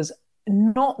mother was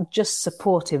not just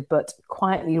supportive, but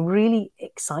quietly really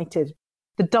excited.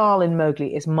 The dal in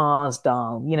Mowgli is Ma's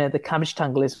dal. You know, the cabbage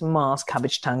tangle is Ma's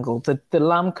cabbage tangle. The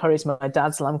lamb curry is my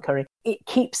dad's lamb curry. It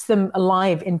keeps them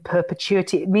alive in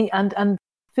perpetuity. And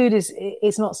food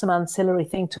is not some ancillary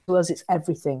thing to us. It's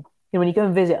everything. You know, when you go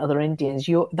and visit other Indians,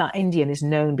 that Indian is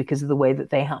known because of the way that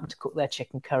they happen to cook their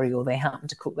chicken curry or they happen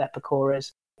to cook their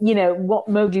pakoras. You know, what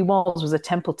Mowgli was a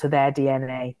temple to their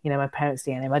DNA, you know, my parents'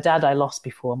 DNA. My dad I lost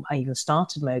before I even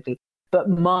started Mowgli. But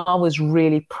Ma was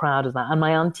really proud of that. And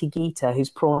my auntie Geeta, whose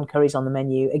prawn curry's on the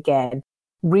menu, again,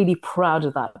 really proud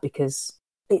of that because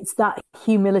it's that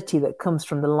humility that comes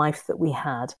from the life that we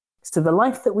had. So the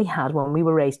life that we had when we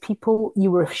were raised,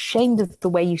 you were ashamed of the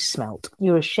way you smelt.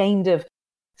 You were ashamed of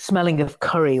smelling of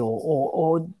curry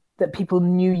or that people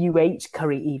knew you ate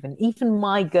curry even. Even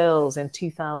my girls in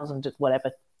 2000,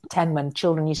 whatever, 10, when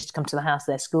children used to come to the house,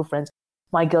 their school friends,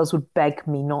 my girls would beg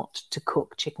me not to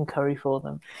cook chicken curry for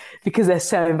them because they're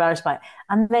so embarrassed by it.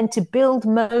 And then to build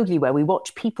Mowgli, where we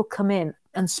watch people come in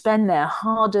and spend their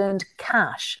hard-earned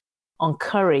cash on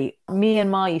curry, me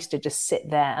and Ma used to just sit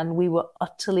there and we were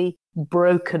utterly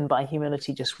broken by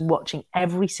humility, just watching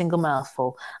every single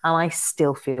mouthful. And I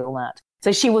still feel that.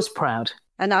 So she was proud.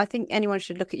 And I think anyone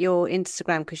should look at your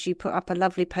Instagram because you put up a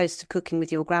lovely post of cooking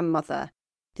with your grandmother,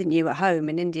 didn't you, at home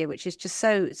in India, which is just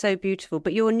so beautiful.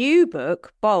 But your new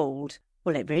book, Bold,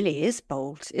 well, it really is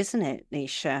bold, isn't it,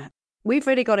 Nisha? We've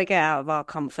really got to get out of our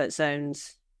comfort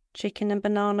zones. Chicken and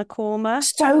banana korma.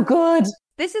 So good.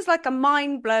 This is like a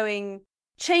mind-blowing,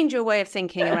 change your way of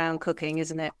thinking around cooking,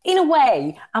 isn't it? In a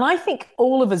way. And I think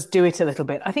all of us do it a little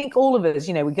bit. I think all of us,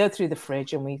 you know, we go through the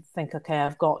fridge and we think, okay,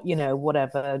 I've got, you know,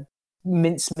 whatever,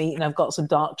 mincemeat and I've got some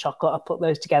dark chocolate. I'll put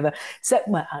those together. So,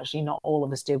 well, actually, not all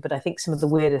of us do, but I think some of the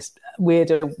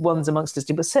weirder ones amongst us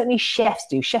do. But certainly chefs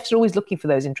do. Chefs are always looking for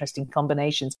those interesting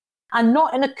combinations and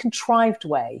not in a contrived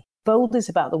way. Bold is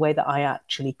about the way that I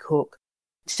actually cook.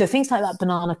 So things like that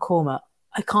banana korma,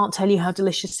 I can't tell you how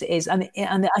delicious it is. And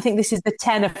I think this is the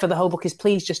tenor for the whole book is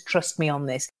please just trust me on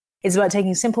this. It's about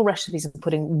taking simple recipes and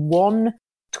putting one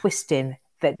twist in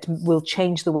that will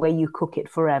change the way you cook it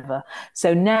forever.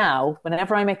 So now,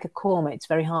 whenever I make a korma, it's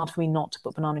very hard for me not to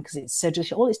put banana because it's so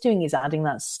delicious. All it's doing is adding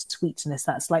that sweetness,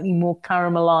 that slightly more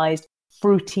caramelized,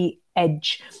 fruity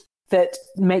edge that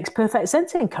makes perfect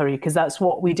sense in curry because that's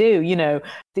what we do. You know,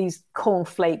 these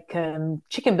cornflake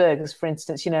chicken burgers, for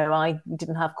instance, you know, I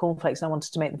didn't have cornflakes and I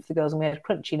wanted to make them for the girls and we had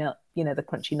crunchy nut, you know, the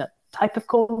crunchy nut type of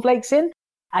cornflakes in.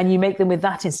 And you make them with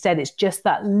that instead. It's just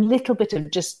that little bit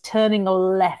of just turning a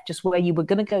left, just where you were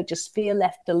going to go, just veer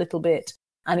left a little bit.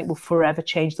 And it will forever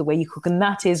change the way you cook. And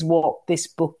that is what this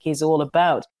book is all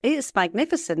about. It's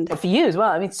magnificent. But for you as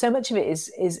well. I mean, so much of it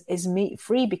is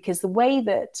meat-free because the way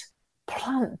that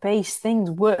plant-based things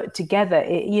work together,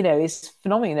 you know, is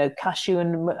phenomenal. You know, cashew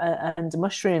and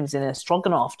mushrooms in a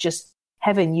stroganoff, just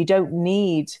heaven. You don't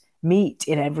need meat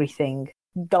in everything.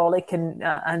 Garlic and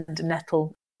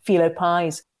nettle phyllo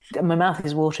pies. My mouth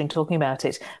is watering talking about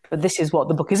it, but this is what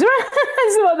the book is around.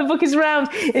 This is what the book is around.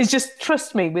 Is just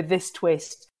trust me with this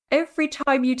twist. Every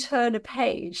time you turn a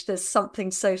page, there's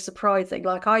something so surprising.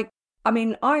 Like I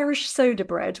mean, Irish soda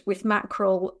bread with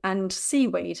mackerel and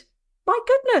seaweed. My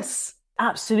goodness.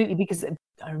 Absolutely, because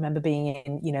I remember being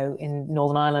in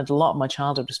Northern Ireland. A lot of my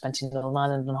childhood was spent in Northern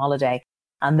Ireland on holiday.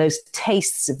 And those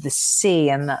tastes of the sea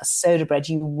and that soda bread,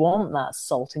 you want that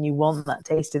salt and you want that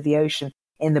taste of the ocean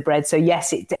in the bread. So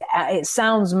yes, it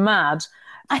sounds mad.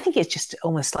 I think it's just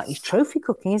almost slightly trophy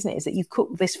cooking, isn't it? Is that you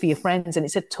cook this for your friends and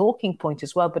it's a talking point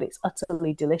as well, but it's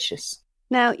utterly delicious.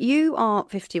 Now, you are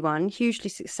 51, hugely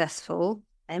successful,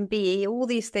 MBE, all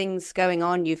these things going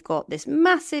on. You've got this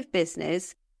massive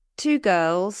business, 2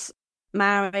 girls,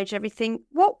 marriage, everything.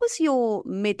 What was your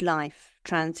midlife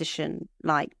transition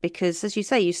like? Because, as you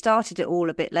say, you started it all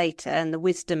a bit later and the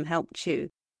wisdom helped you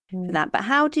for that. But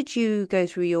how did you go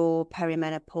through your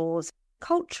perimenopause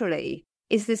culturally?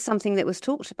 Is this something that was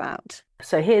talked about?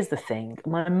 So here's the thing.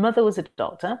 My mother was a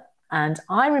doctor, and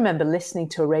I remember listening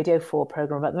to a Radio 4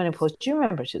 program about the menopause. Do you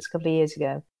remember it? It was a couple of years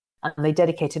ago. And they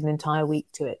dedicated an entire week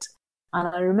to it. And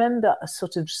I remember a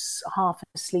sort of half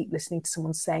asleep listening to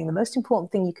someone saying the most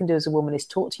important thing you can do as a woman is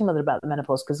talk to your mother about the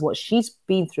menopause, because what she's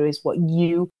been through is what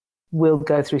you will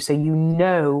go through, so you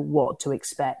know what to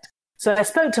expect. So I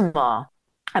spoke to Ma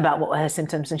about what were her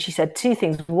symptoms, and she said 2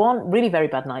 things. 1, really very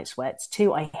bad night sweats.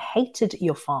 2, I hated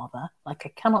your father, like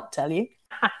I cannot tell you.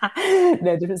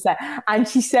 No difference there. And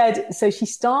she said, so she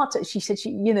said,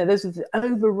 those were the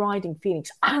overriding feelings.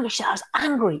 Anger. She said, I was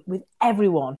angry with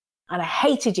everyone and I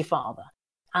hated your father,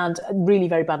 and really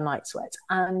very bad night sweats.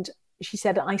 And she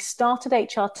said, I started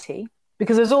HRT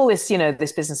because there's all this,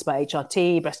 this business about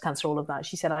HRT, breast cancer, all of that.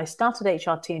 She said, I started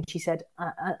HRT, and she said,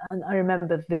 and I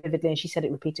remember vividly, and she said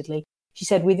it repeatedly, she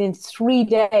said, within 3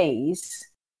 days,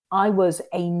 I was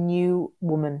a new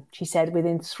woman. She said,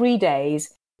 within 3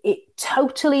 days, it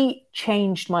totally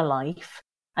changed my life.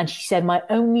 And she said, my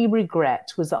only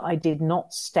regret was that I did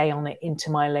not stay on it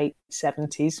into my late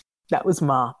 70s. That was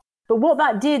Ma. But what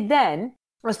that did then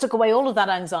was took away all of that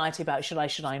anxiety about should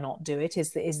I not do it?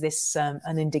 Is this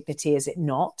an indignity? Is it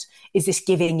not? Is this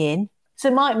giving in? So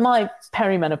my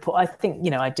perimenopause, I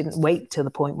think, I didn't wait till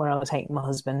the point where I was hating my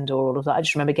husband or all of that. I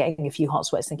just remember getting a few hot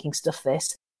sweats thinking, stuff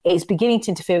this. It's beginning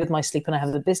to interfere with my sleep and I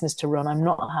have a business to run. I'm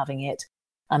not having it.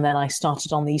 And then I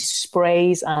started on these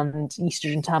sprays and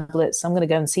estrogen tablets. I'm going to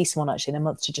go and see someone actually in a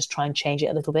month to just try and change it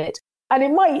a little bit. And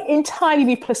it might entirely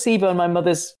be placebo and my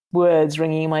mother's words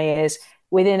ringing in my ears.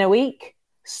 Within a week,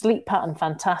 sleep pattern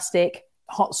fantastic,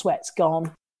 hot sweats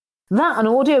gone. That and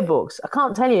audiobooks. I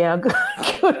can't tell you how good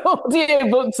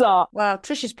audiobooks are. Well,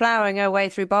 Trish is ploughing her way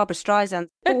through Barbara Streisand.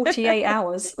 48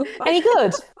 hours. Any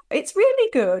good? It's really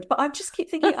good, but I just keep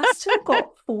thinking I've still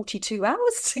got 42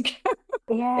 hours to go.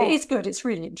 Yeah. It is good. It's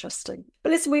really interesting.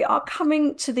 But listen, we are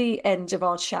coming to the end of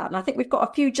our chat, and I think we've got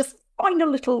a few just final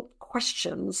little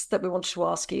questions that we wanted to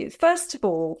ask you. First of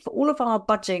all, for all of our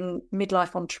budding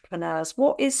midlife entrepreneurs,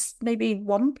 what is maybe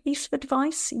one piece of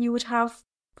advice you would have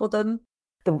for them?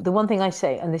 The one thing I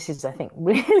say, and this is, I think,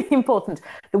 really important,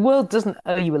 the world doesn't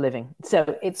owe you a living.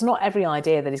 So it's not every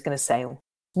idea that is going to sail.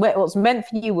 What's meant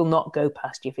for you will not go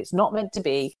past you. If it's not meant to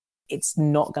be, it's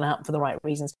not going to happen for the right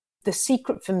reasons. The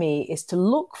secret for me is to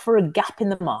look for a gap in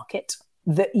the market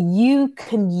that you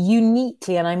can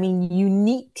uniquely, and I mean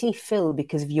uniquely, fill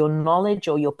because of your knowledge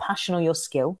or your passion or your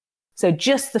skill. So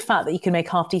just the fact that you can make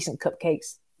half-decent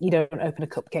cupcakes, you don't open a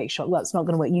cupcake shop, that's not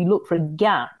going to work. You look for a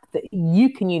gap that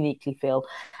you can uniquely fill,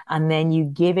 and then you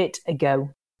give it a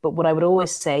go. But what I would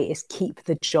always say is keep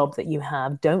the job that you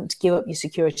have. Don't give up your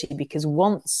security, because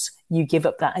once you give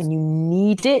up that and you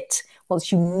need it,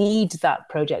 once you need that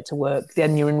project to work,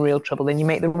 then you're in real trouble. Then you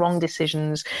make the wrong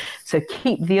decisions. So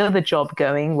keep the other job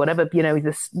going, whatever,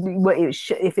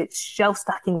 if it's shelf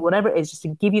stacking, whatever it is, just to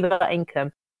give you that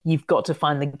income, you've got to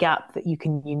find the gap that you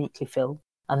can uniquely fill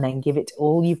and then give it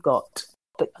all you've got.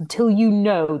 But until you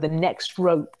know the next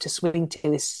rope to swing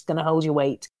to is going to hold your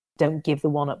weight, don't give the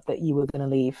one up that you were going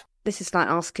to leave. This is like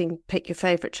asking, pick your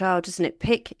favourite child, isn't it?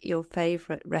 Pick your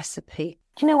favourite recipe.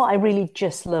 Do you know what I really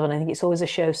just love? And I think it's always a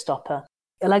showstopper.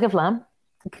 A leg of lamb.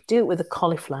 You could do it with a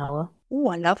cauliflower. Oh,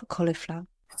 I love a cauliflower.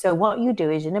 So what you do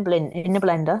is in a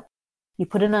blender, you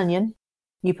put an onion,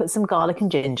 you put some garlic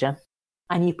and ginger,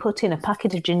 and you put in a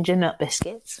packet of ginger nut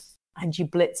biscuits and you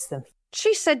blitz them.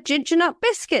 She said ginger nut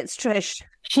biscuits, Trish.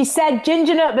 She said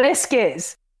ginger nut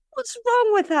biscuits. What's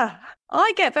wrong with her?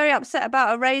 I get very upset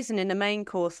about a raisin in the main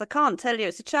course. I can't tell you.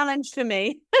 It's a challenge for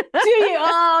me. Do you?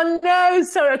 Oh, no.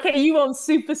 Sorry. Okay, you want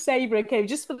super savoury. Okay,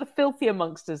 just for the filthy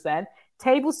amongst us then.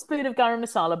 Tablespoon of garam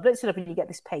masala, blitz it up and you get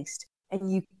this paste. And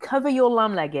you cover your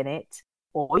lamb leg in it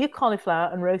or your cauliflower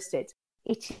and roast it.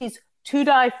 It is to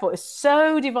die for. It's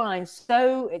so divine.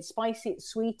 It's spicy, it's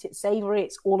sweet, it's savoury,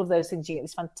 it's all of those things. You get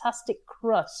this fantastic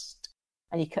crust.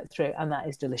 And you cut through, and that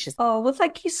is delicious. Oh, well,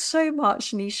 thank you so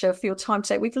much, Nisha, for your time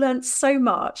today. We've learned so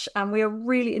much, and we are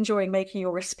really enjoying making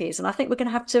your recipes. And I think we're going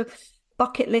to have to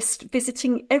bucket list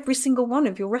visiting every single one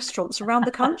of your restaurants around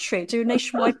the country, do a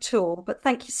nationwide tour. But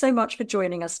thank you so much for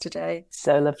joining us today.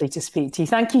 So lovely to speak to you.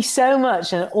 Thank you so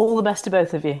much, and all the best to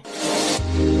both of you.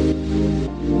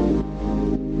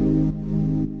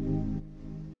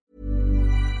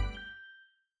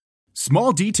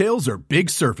 Small details are big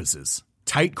surfaces.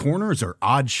 Tight corners are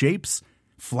odd shapes.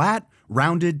 Flat,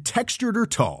 rounded, textured, or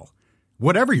tall.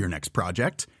 Whatever your next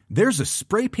project, there's a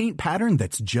spray paint pattern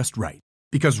that's just right.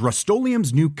 Because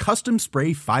Rust-Oleum's new Custom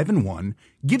Spray 5-in-1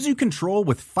 gives you control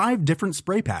with 5 different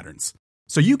spray patterns.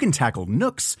 So you can tackle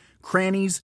nooks,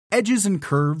 crannies, edges, and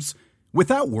curves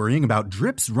without worrying about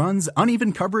drips, runs,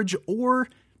 uneven coverage, or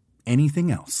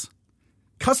anything else.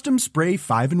 Custom Spray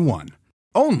 5-in-1.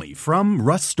 Only from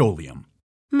Rust-Oleum.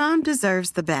 Mom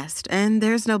deserves the best, and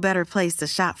there's no better place to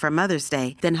shop for Mother's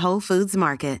Day than Whole Foods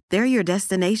Market. They're your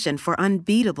destination for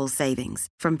unbeatable savings,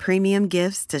 from premium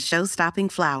gifts to show-stopping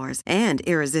flowers and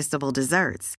irresistible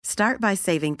desserts. Start by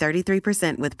saving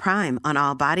 33% with Prime on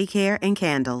all body care and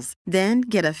candles. Then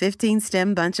get a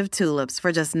 15-stem bunch of tulips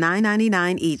for just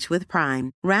 $9.99 each with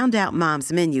Prime. Round out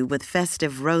Mom's menu with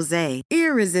festive rosé,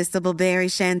 irresistible berry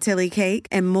chantilly cake,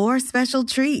 and more special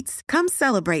treats. Come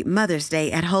celebrate Mother's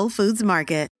Day at Whole Foods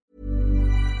Market.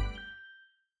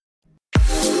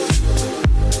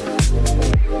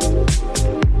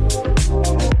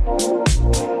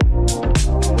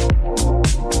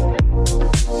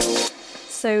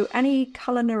 So, any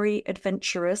culinary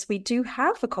adventurers, we do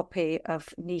have a copy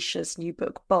of Nisha's new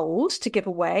book, Bold, to give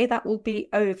away. That will be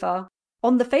over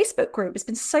on the Facebook group. It's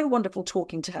been so wonderful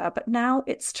talking to her, but now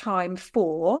it's time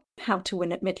for How to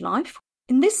Win at Midlife.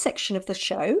 In this section of the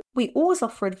show, we always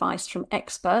offer advice from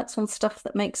experts on stuff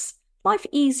that makes life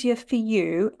easier for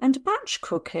you, and batch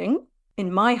cooking,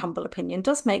 in my humble opinion,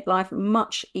 does make life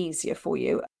much easier for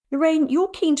you. Lorraine, you're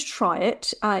keen to try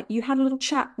it. You had a little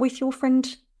chat with your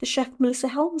friend, the chef Melissa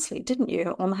Helmsley, didn't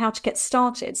you, on how to get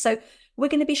started. So we're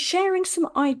going to be sharing some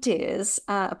ideas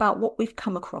about what we've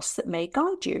come across that may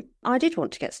guide you. I did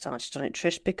want to get started on it,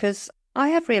 Trish, because I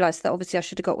have realised that obviously I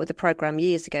should have got with the programme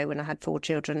years ago when I had 4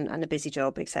 children and a busy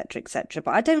job, etc., etc.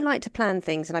 But I don't like to plan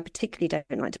things, and I particularly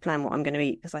don't like to plan what I'm going to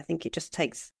eat because I think it just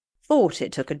thought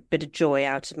it took a bit of joy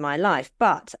out of my life.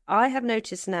 But I have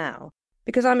noticed now,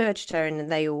 because I'm a vegetarian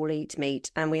and they all eat meat,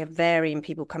 and we have varying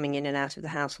people coming in and out of the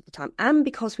house all the time, and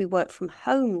because we work from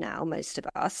home now, most of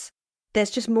us,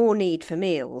 there's just more need for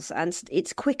meals, and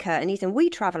it's quicker and easy. And we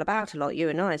travel about a lot, you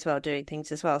and I as well, doing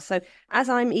things as well. So as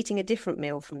I'm eating a different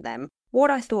meal from them, what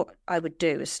I thought I would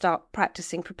do is start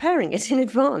practicing preparing it in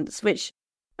advance, which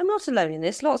I'm not alone in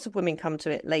this. Lots of women come to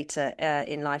it later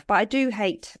in life, but I do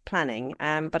hate planning.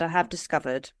 But I have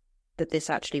discovered that this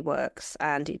actually works,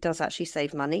 and it does actually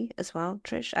save money as well,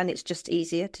 Trish, and it's just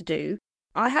easier to do.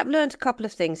 I have learned a couple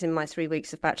of things in my 3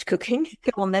 weeks of batch cooking.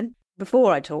 Go on then.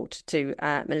 Before I talked to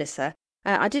Melissa,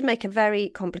 I did make a very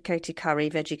complicated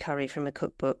veggie curry from a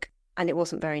cookbook, and it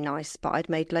wasn't very nice, but I'd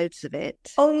made loads of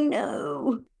it. Oh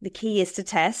no. The key is to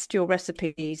test your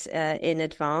recipes in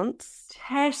advance.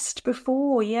 Test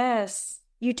before, yes.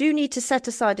 You do need to set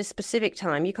aside a specific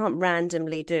time. You can't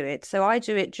randomly do it. So I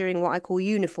do it during what I call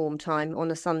uniform time on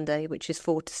a Sunday, which is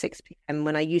 4 to 6 p.m.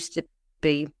 When I used to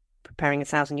be preparing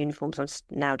 1,000 uniforms, I'm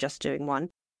now just doing one.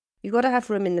 You've got to have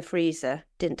room in the freezer.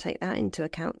 Didn't take that into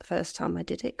account the first time I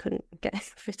did it. Couldn't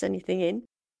fit anything in.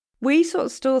 We sort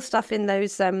of store stuff in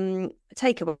those takeaway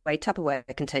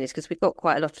Tupperware containers because we've got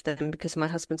quite a lot of them because my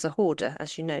husband's a hoarder,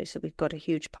 as you know, so we've got a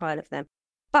huge pile of them.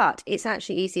 But it's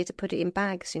actually easier to put it in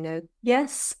bags, you know.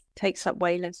 Yes. Takes up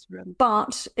way less room.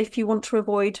 But if you want to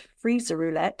avoid freezer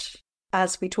roulette,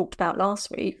 as we talked about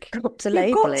last week, you've got to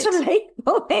label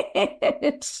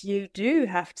it. You do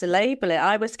have to label it.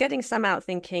 I was getting some out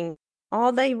thinking,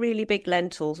 are they really big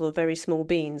lentils or very small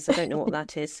beans? I don't know what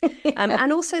that is.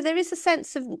 And also there is a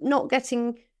sense of not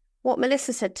getting what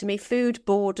Melissa said to me, food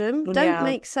boredom. Don't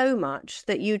make so much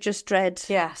that you just dread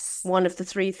one of the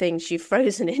 3 things you've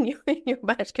frozen in your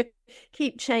bag.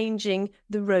 Keep changing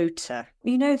the rota.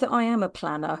 You know that I am a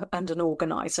planner and an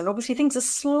organiser. And obviously things are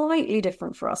slightly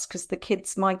different for us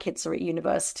because my kids are at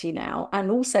university now.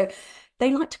 And also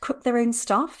they like to cook their own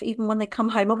stuff even when they come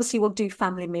home. Obviously we'll do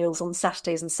family meals on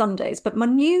Saturdays and Sundays. But my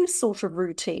new sort of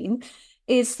routine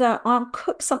is that I'll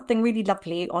cook something really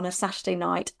lovely on a Saturday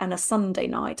night and a Sunday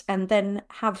night, and then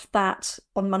have that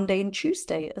on Monday and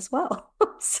Tuesday as well.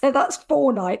 So that's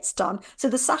 4 nights done. So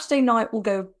the Saturday night will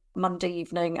go Monday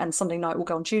evening and Sunday night will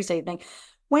go on Tuesday evening.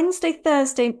 Wednesday,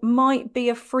 Thursday might be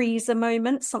a freezer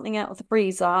moment, something out of the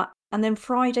freezer. And then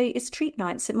Friday is treat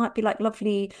nights. It might be like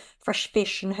lovely fresh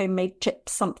fish and homemade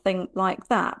chips, something like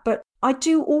that. But I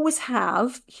do always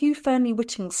have Hugh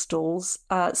Fearnley-Whittingstall's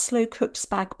slow-cooked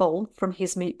spag bowl from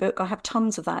his meat book. I have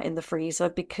tons of that in the freezer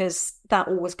because that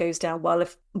always goes down well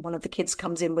if one of the kids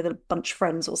comes in with a bunch of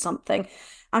friends or something.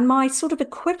 And my sort of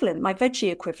equivalent, my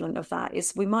veggie equivalent of that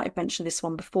is, we might have mentioned this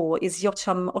one before, is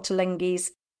Yotam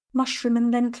Ottolenghi's mushroom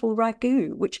and lentil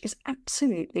ragu, which is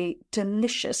absolutely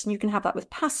delicious. And you can have that with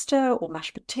pasta or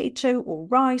mashed potato or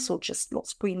rice or just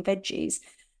lots of green veggies.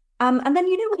 And then,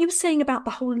 you know what you were saying about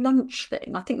the whole lunch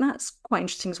thing? I think that's quite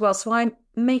interesting as well. So I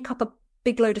make up a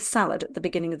big load of salad at the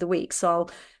beginning of the week. So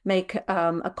I'll make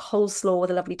a coleslaw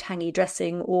with a lovely tangy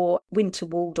dressing, or winter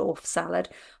Waldorf salad,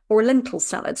 or a lentil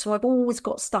salad. So I've always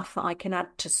got stuff that I can add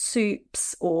to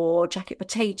soups or jacket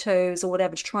potatoes or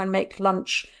whatever to try and make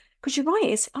lunch. Because you're right,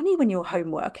 it's only when you're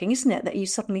home working, isn't it, that you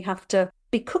suddenly have to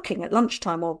be cooking at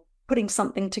lunchtime or putting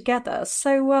something together.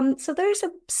 So those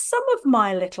are some of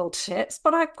my little tips,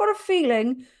 but I've got a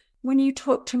feeling when you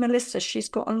talk to Melissa, she's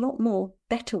got a lot more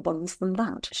better ones than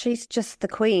that. She's just the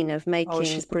queen of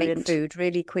making great food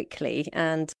really quickly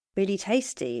and really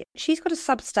tasty. She's got a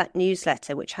Substack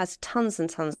newsletter which has tons and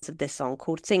tons of this on,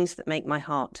 called Things That Make My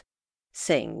Heart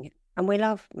Sing. And we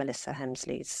love Melissa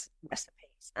Hemsley's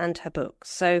recipes and her books.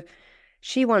 So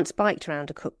she once biked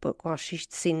around a cookbook while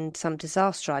she'd seen some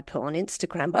disaster I'd put on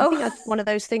Instagram. I think that's one of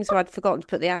those things where I'd forgotten to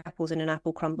put the apples in an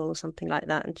apple crumble or something like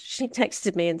that. And she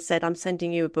texted me and said, I'm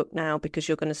sending you a book now because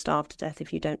you're going to starve to death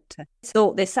if you don't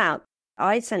sort this out.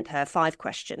 I sent her 5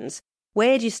 questions.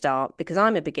 Where do you start? Because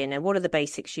I'm a beginner. What are the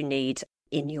basics you need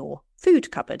in your food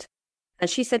cupboard?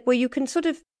 And she said, well, you can sort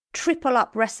of triple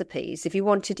up recipes if you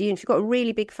wanted. If you've got a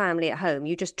really big family at home,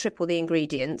 you just triple the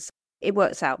ingredients. It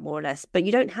works out more or less, but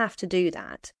you don't have to do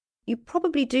that. You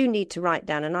probably do need to write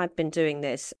down, and I've been doing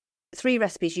this, 3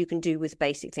 recipes you can do with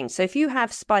basic things. So if you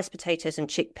have spiced potatoes and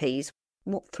chickpeas,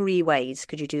 what 3 ways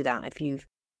could you do that if you've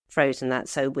frozen that?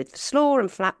 So with slaw and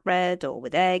flatbread, or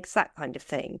with eggs, that kind of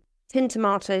thing. Tinned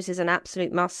tomatoes is an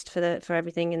absolute must for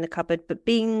everything in the cupboard, but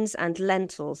beans and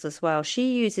lentils as well.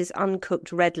 She uses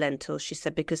uncooked red lentils, she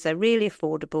said, because they're really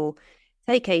affordable.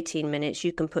 Take 18 minutes.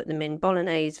 You can put them in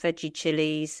bolognese, veggie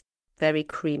chilies. Very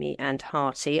creamy and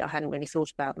hearty. I hadn't really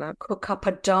thought about that. Cook up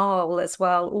a dal as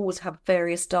well. Always have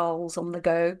various dals on the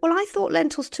go. Well, I thought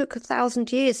lentils took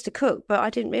 1,000 years to cook, but I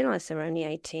didn't realise they were only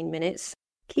 18 minutes.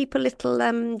 Keep a little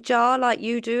jar like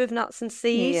you do of nuts and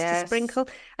seeds to sprinkle.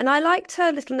 And I liked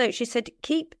her little note. She said,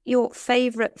 keep your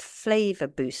favourite flavour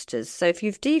boosters. So if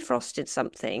you've defrosted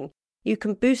something, you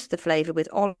can boost the flavour with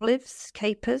olives,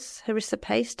 capers, harissa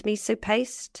paste, miso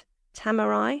paste,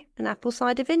 tamari and apple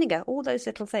cider vinegar, all those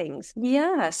little things.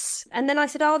 Yes. And then I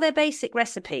said, are there basic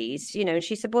recipes? You know, and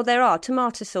she said, well, there are.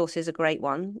 Tomato sauce is a great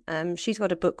one. She's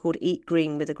got a book called Eat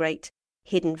Green with a great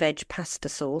hidden veg pasta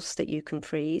sauce that you can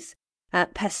freeze.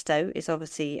 Pesto is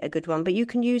obviously a good one, but you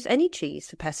can use any cheese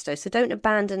for pesto. So don't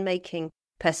abandon making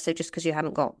pesto just because you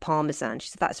haven't got Parmesan. She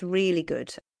said that's really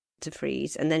good to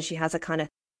freeze. And then she has a kind of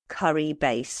curry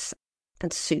base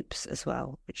and soups as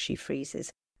well, which she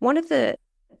freezes. One of the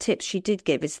tips she did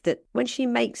give is that when she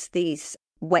makes these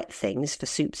wet things for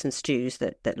soups and stews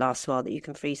that last a while that you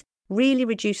can freeze, really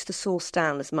reduce the sauce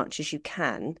down as much as you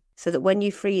can so that when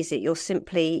you freeze it, you're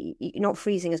not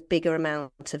freezing as big an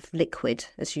amount of liquid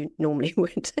as you normally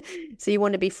would. So you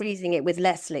want to be freezing it with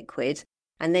less liquid,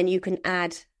 and then you can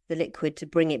add the liquid to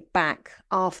bring it back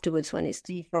afterwards when it's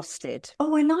defrosted.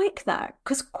 Oh, I like that,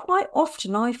 because quite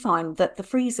often I find that the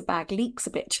freezer bag leaks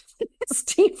a bit. It's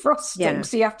defrosting,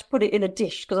 so you have to put it in a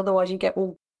dish because otherwise you get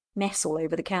all mess all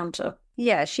over the counter.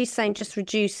 Yeah, she's saying just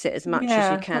reduce it as much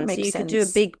as you can. So you can do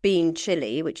a big bean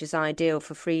chili, which is ideal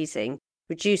for freezing.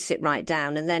 Reduce it right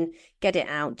down and then get it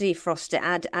out, defrost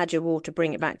it, add your water,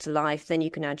 bring it back to life. Then you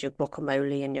can add your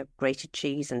guacamole and your grated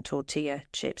cheese and tortilla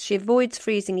chips. She avoids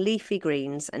freezing leafy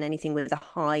greens and anything with a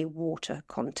high water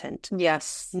content.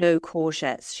 Yes. No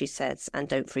courgettes, she says, and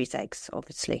don't freeze eggs,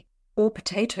 obviously. Or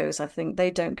potatoes, I think.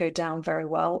 They don't go down very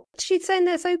well. She's saying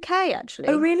that's okay, actually.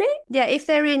 Oh, really? Yeah, if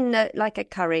they're in like a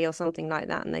curry or something like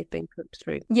that and they've been cooked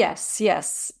through. Yes.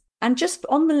 And just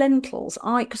on the lentils,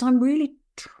 because I'm really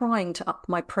trying to up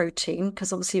my protein,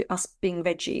 because obviously us being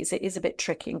veggies, it is a bit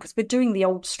tricky because we're doing the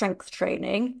old strength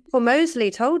training. Well, Mosley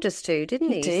told us to, didn't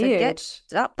he? He did.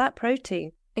 So get up that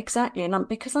protein. Exactly. And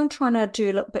because I'm trying to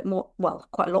do a little bit more, well,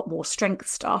 quite a lot more strength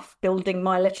stuff, building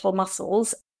my little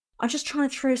muscles, I'm just trying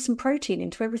to throw some protein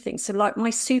into everything. So like my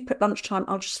soup at lunchtime,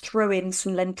 I'll just throw in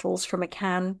some lentils from a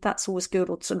can. That's always good.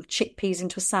 Or sort of chickpeas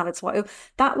into a salad. So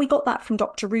we got that from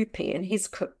Dr. Rupy in his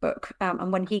cookbook.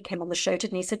 And when he came on the show,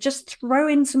 didn't he? He said, just throw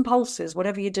in some pulses,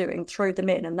 whatever you're doing, throw them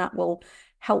in, and that will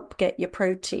help get your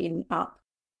protein up.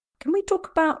 Can we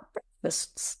talk about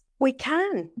breakfasts? We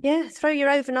can, yeah. Throw your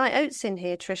overnight oats in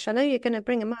here, Trish. I know you're going to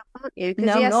bring them up, aren't you?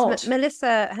 No, yes, not.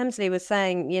 Melissa Hemsley was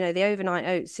saying, the overnight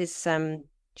oats is...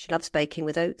 She loves baking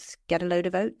with oats. Get a load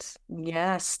of oats.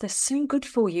 Yes, they're so good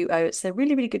for you, oats. They're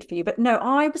really, really good for you. But no,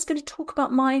 I was going to talk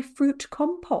about my fruit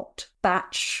compote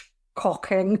batch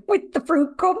cocking with the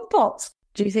fruit compote.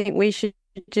 Do you think we should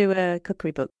do a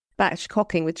cookery book? Batch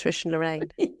cocking with Trish and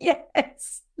Lorraine.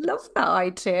 Yes, love that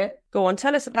idea. Go on,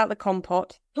 tell us about the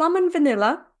compote. Plum and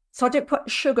vanilla. So I don't put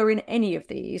sugar in any of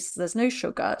these. There's no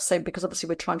sugar. So because obviously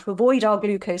we're trying to avoid our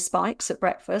glucose spikes at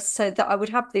breakfast, so that I would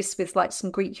have this with like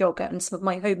some Greek yogurt and some of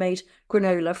my homemade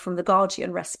granola from the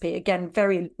Guardian recipe. Again,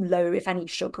 very low, if any,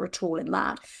 sugar at all in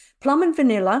that. Plum and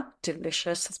vanilla,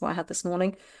 delicious. That's what I had this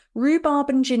morning. Rhubarb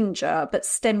and ginger, but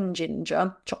stem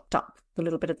ginger, chopped up, a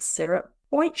little bit of the syrup.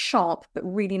 Quite sharp, but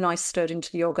really nice stirred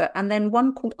into the yogurt. And then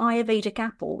one called Ayurvedic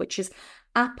apple, which is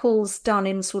apples done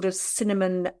in sort of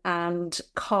cinnamon and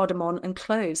cardamom and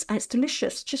cloves. And it's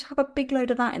delicious. Just have a big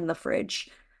load of that in the fridge.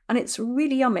 And it's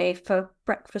really yummy for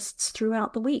breakfasts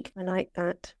throughout the week. I like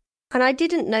that. And I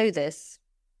didn't know this,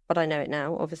 but I know it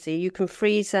now, obviously. You can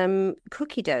freeze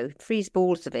cookie dough, freeze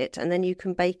balls of it, and then you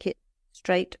can bake it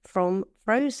straight from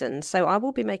frozen. So I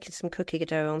will be making some cookie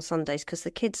dough on Sundays because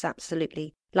the kids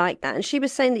absolutely like that. And she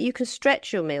was saying that you can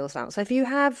stretch your meals out. So if you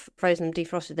have frozen them,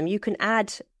 defrosted them, you can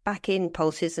add back in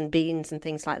pulses and beans and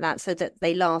things like that so that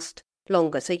they last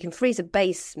longer. So you can freeze a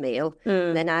base meal,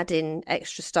 then add in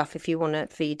extra stuff if you want to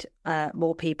feed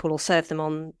more people or serve them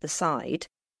on the side.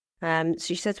 So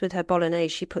she says with her bolognese,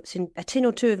 she puts in a tin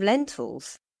or two of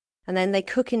lentils and then they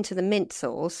cook into the mint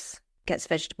sauce, gets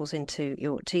vegetables into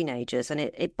your teenagers, and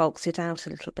it bulks it out a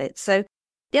little bit. So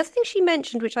the other thing she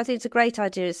mentioned, which I think is a great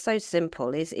idea, is so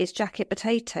simple, is jacket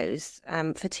potatoes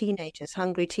for teenagers,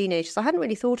 hungry teenagers. I hadn't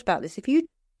really thought about this. If you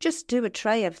just do a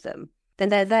tray of them, then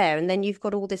they're there, and then you've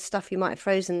got all this stuff you might have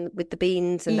frozen with the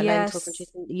beans and the lentils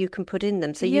and you can put in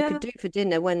them. So you could do for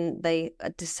dinner when they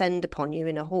descend upon you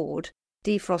in a horde.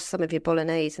 Defrost some of your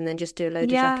bolognese and then just do a load of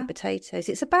jacket potatoes.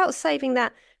 It's about saving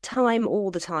that time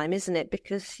all the time, isn't it?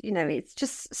 Because, it's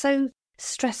just so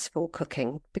stressful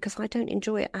cooking because I don't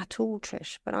enjoy it at all,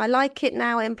 Trish. But I like it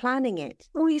now in planning it.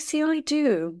 Well, you see, I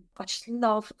do. I just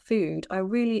love food. I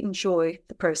really enjoy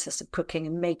the process of cooking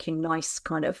and making nice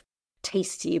kind of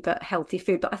tasty but healthy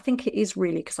food. But I think it is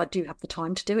really because I do have the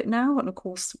time to do it now. And of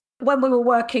course, when we were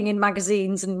working in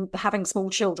magazines and having small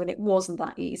children, it wasn't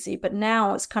that easy. But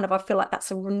now it's kind of, I feel like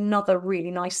that's another really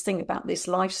nice thing about this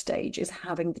life stage is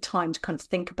having the time to kind of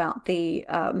think about the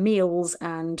meals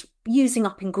and using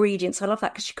up ingredients. I love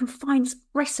that because you can find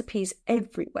recipes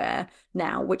everywhere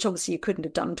now, which obviously you couldn't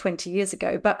have done 20 years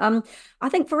ago. But I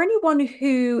think for anyone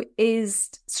who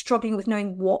is struggling with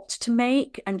knowing what to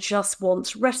make and just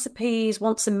wants recipes,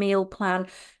 wants a meal plan,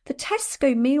 the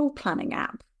Tesco meal planning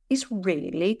app is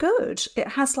really good.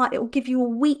 It will give you a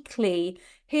weekly,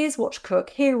 here's what to cook,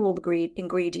 here are all the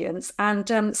ingredients, and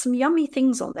some yummy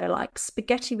things on there like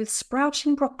spaghetti with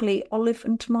sprouting broccoli, olive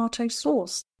and tomato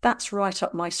sauce. That's right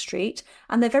up my street.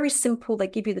 And they're very simple. They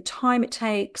give you the time it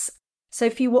takes. So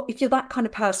if you're that kind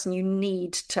of person, you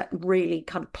need to really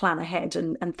kind of plan ahead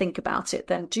and think about it,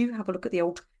 then do have a look at the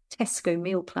old Tesco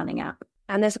meal planning app.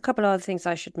 And there's a couple of other things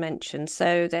I should mention.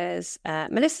 So there's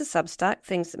Melissa's Substack,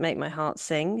 Things That Make My Heart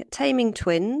Sing. Taming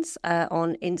Twins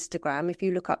on Instagram. If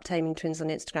you look up Taming Twins on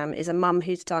Instagram, is a mum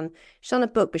she's done a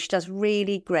book, but she does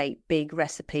really great big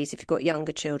recipes if you've got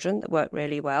younger children that work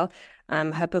really well.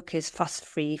 Her book is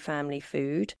Fuss-Free Family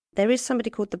Food. There is somebody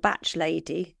called the Batch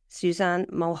Lady, Suzanne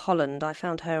Mulholland. I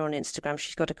found her on Instagram.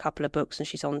 She's got a couple of books and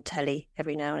she's on telly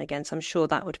every now and again, so I'm sure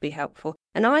that would be helpful.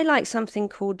 And I like something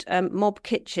called Mob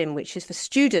Kitchen, which is for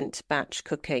student batch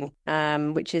cooking,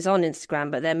 which is on Instagram,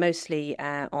 but they're mostly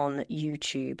on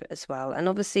YouTube as well. And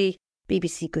obviously,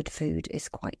 BBC Good Food is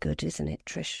quite good, isn't it,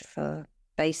 Trish, for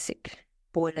basic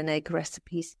boil and egg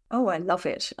recipes? Oh, I love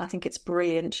it. I think it's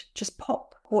brilliant. Just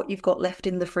pop what you've got left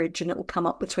in the fridge and it will come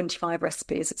up with 25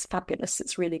 recipes. It's fabulous.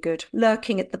 It's really good.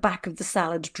 Lurking at the back of the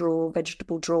salad drawer,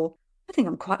 vegetable drawer. I think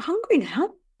I'm quite hungry now.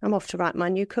 I'm off to write my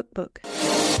new cookbook.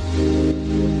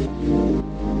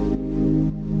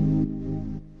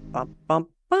 Bum, bum,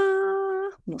 ba.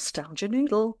 Nostalgia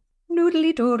noodle.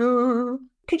 Noodly doodle.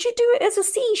 Could you do it as a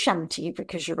sea shanty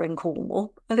because you're in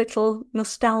Cornwall? A little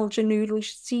nostalgia noodle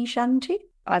sea shanty?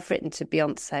 I've written to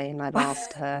Beyonce and I've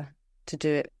asked her to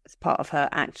do it as part of her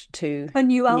Act 2 her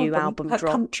new album her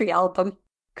drop. Country album.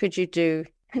 Could you do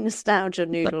a nostalgia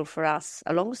noodle for us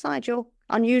alongside your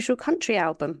unusual country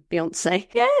album, Beyonce?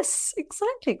 Yes,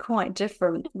 exactly. Quite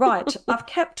different. Right. I've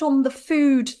kept on the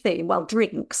food theme, well,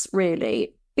 drinks,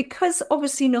 really. Because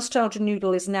obviously Nostalgia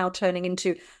Noodle is now turning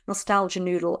into Nostalgia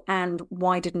Noodle and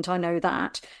Why Didn't I Know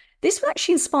That? This was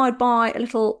actually inspired by a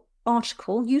little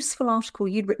useful article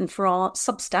you'd written for our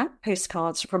Substack,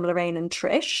 Postcards from Lorraine and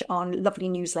Trish, our lovely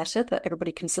newsletter that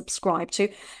everybody can subscribe to,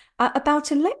 about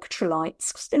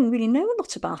electrolytes. Because I didn't really know a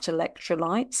lot about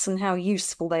electrolytes and how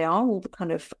useful they are, all the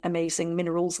kind of amazing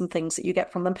minerals and things that you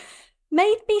get from them.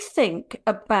 Made me think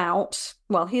about,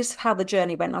 well, here's how the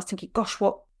journey went. I was thinking, gosh,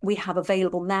 what we have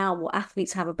available now, what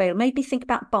athletes have available. Made me think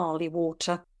about barley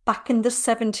water. Back in the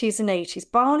 70s and 80s,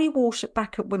 barley water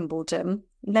back at Wimbledon,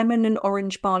 lemon and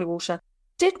orange barley water.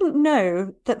 Didn't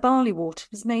know that barley water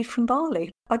was made from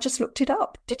barley. I just looked it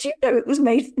up. Did you know it was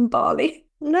made from barley?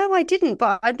 No, I didn't,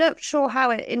 but I'm not sure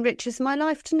how it enriches my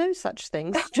life to know such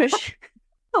things, Trish.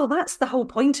 Oh, that's the whole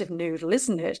point of noodle,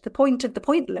 isn't it? The point of the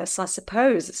pointless, I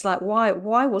suppose. It's like, why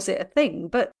was it a thing?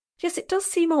 But yes, it does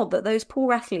seem odd that those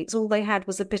poor athletes, all they had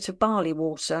was a bit of barley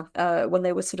water when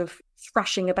they were sort of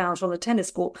thrashing about on a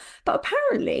tennis court. But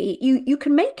apparently you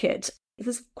can make it.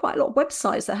 There's quite a lot of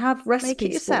websites that have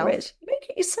recipes for it. Make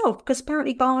it yourself, because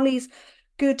apparently barley's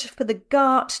good for the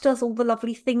gut, does all the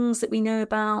lovely things that we know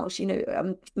about,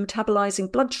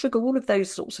 metabolizing blood sugar, all of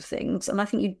those sorts of things. And I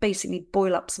think you'd basically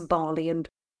boil up some barley and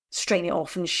strain it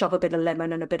off and shove a bit of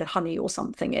lemon and a bit of honey or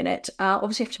something in it.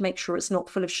 Obviously, you have to make sure it's not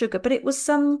full of sugar, but it was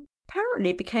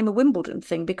apparently it became a Wimbledon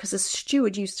thing because a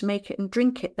steward used to make it and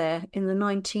drink it there in the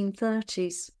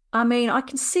 1930s. I mean, I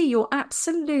can see you're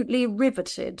absolutely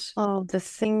riveted. Oh, the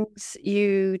things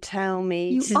you tell me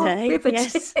you today. Are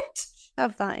riveted. Yes.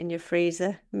 Have that in your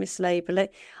freezer, mislabel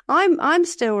it. I'm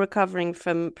still recovering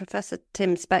from Professor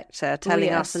Tim Spector telling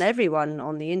us and everyone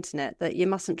on the internet that you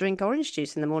mustn't drink orange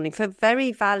juice in the morning for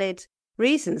very valid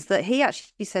reasons, that he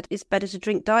actually said it's better to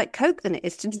drink Diet Coke than it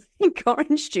is to drink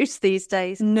orange juice these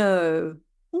days. No.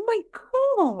 Oh my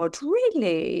God,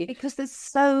 really? Because there's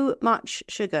so much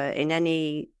sugar in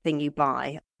anything you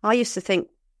buy. I used to think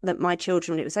that my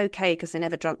children, it was okay because they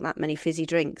never drank that many fizzy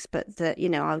drinks, but that,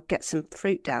 I would get some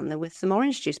fruit down there with some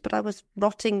orange juice, but I was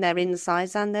rotting their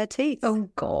insides and their teeth. Oh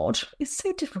God, it's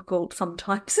so difficult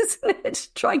sometimes, isn't it?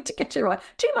 Trying to get it right.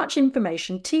 Too much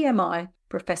information. TMI,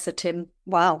 Professor Tim.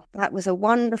 Wow, that was a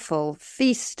wonderful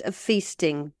feast of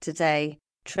feasting today.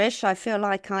 Trish, I feel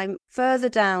like I'm further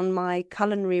down my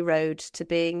culinary road to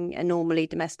being a normally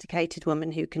domesticated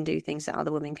woman who can do things that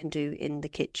other women can do in the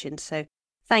kitchen. So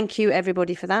thank you,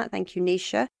 everybody, for that. Thank you,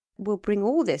 Nisha. We'll bring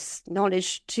all this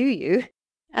knowledge to you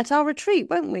at our retreat,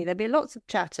 won't we? There'll be lots of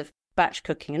chat of batch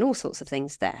cooking and all sorts of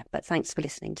things there. But thanks for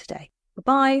listening today.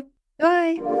 Bye.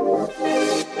 Bye.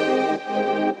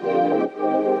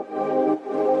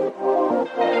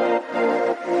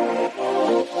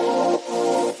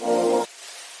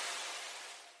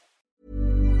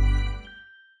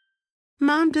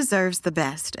 Mom deserves the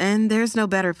best, and there's no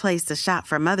better place to shop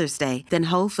for Mother's Day than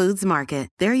Whole Foods Market.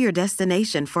 They're your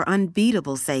destination for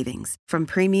unbeatable savings, from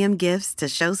premium gifts to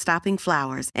show-stopping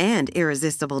flowers and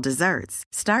irresistible desserts.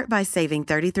 Start by saving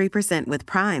 33% with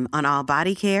Prime on all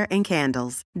body care and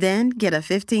candles. Then get a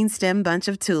 15-stem bunch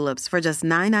of tulips for just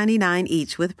 $9.99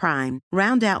 each with Prime.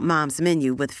 Round out Mom's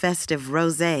menu with festive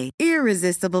rosé,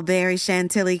 irresistible berry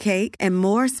chantilly cake, and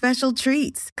more special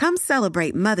treats. Come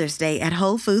celebrate Mother's Day at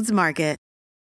Whole Foods Market.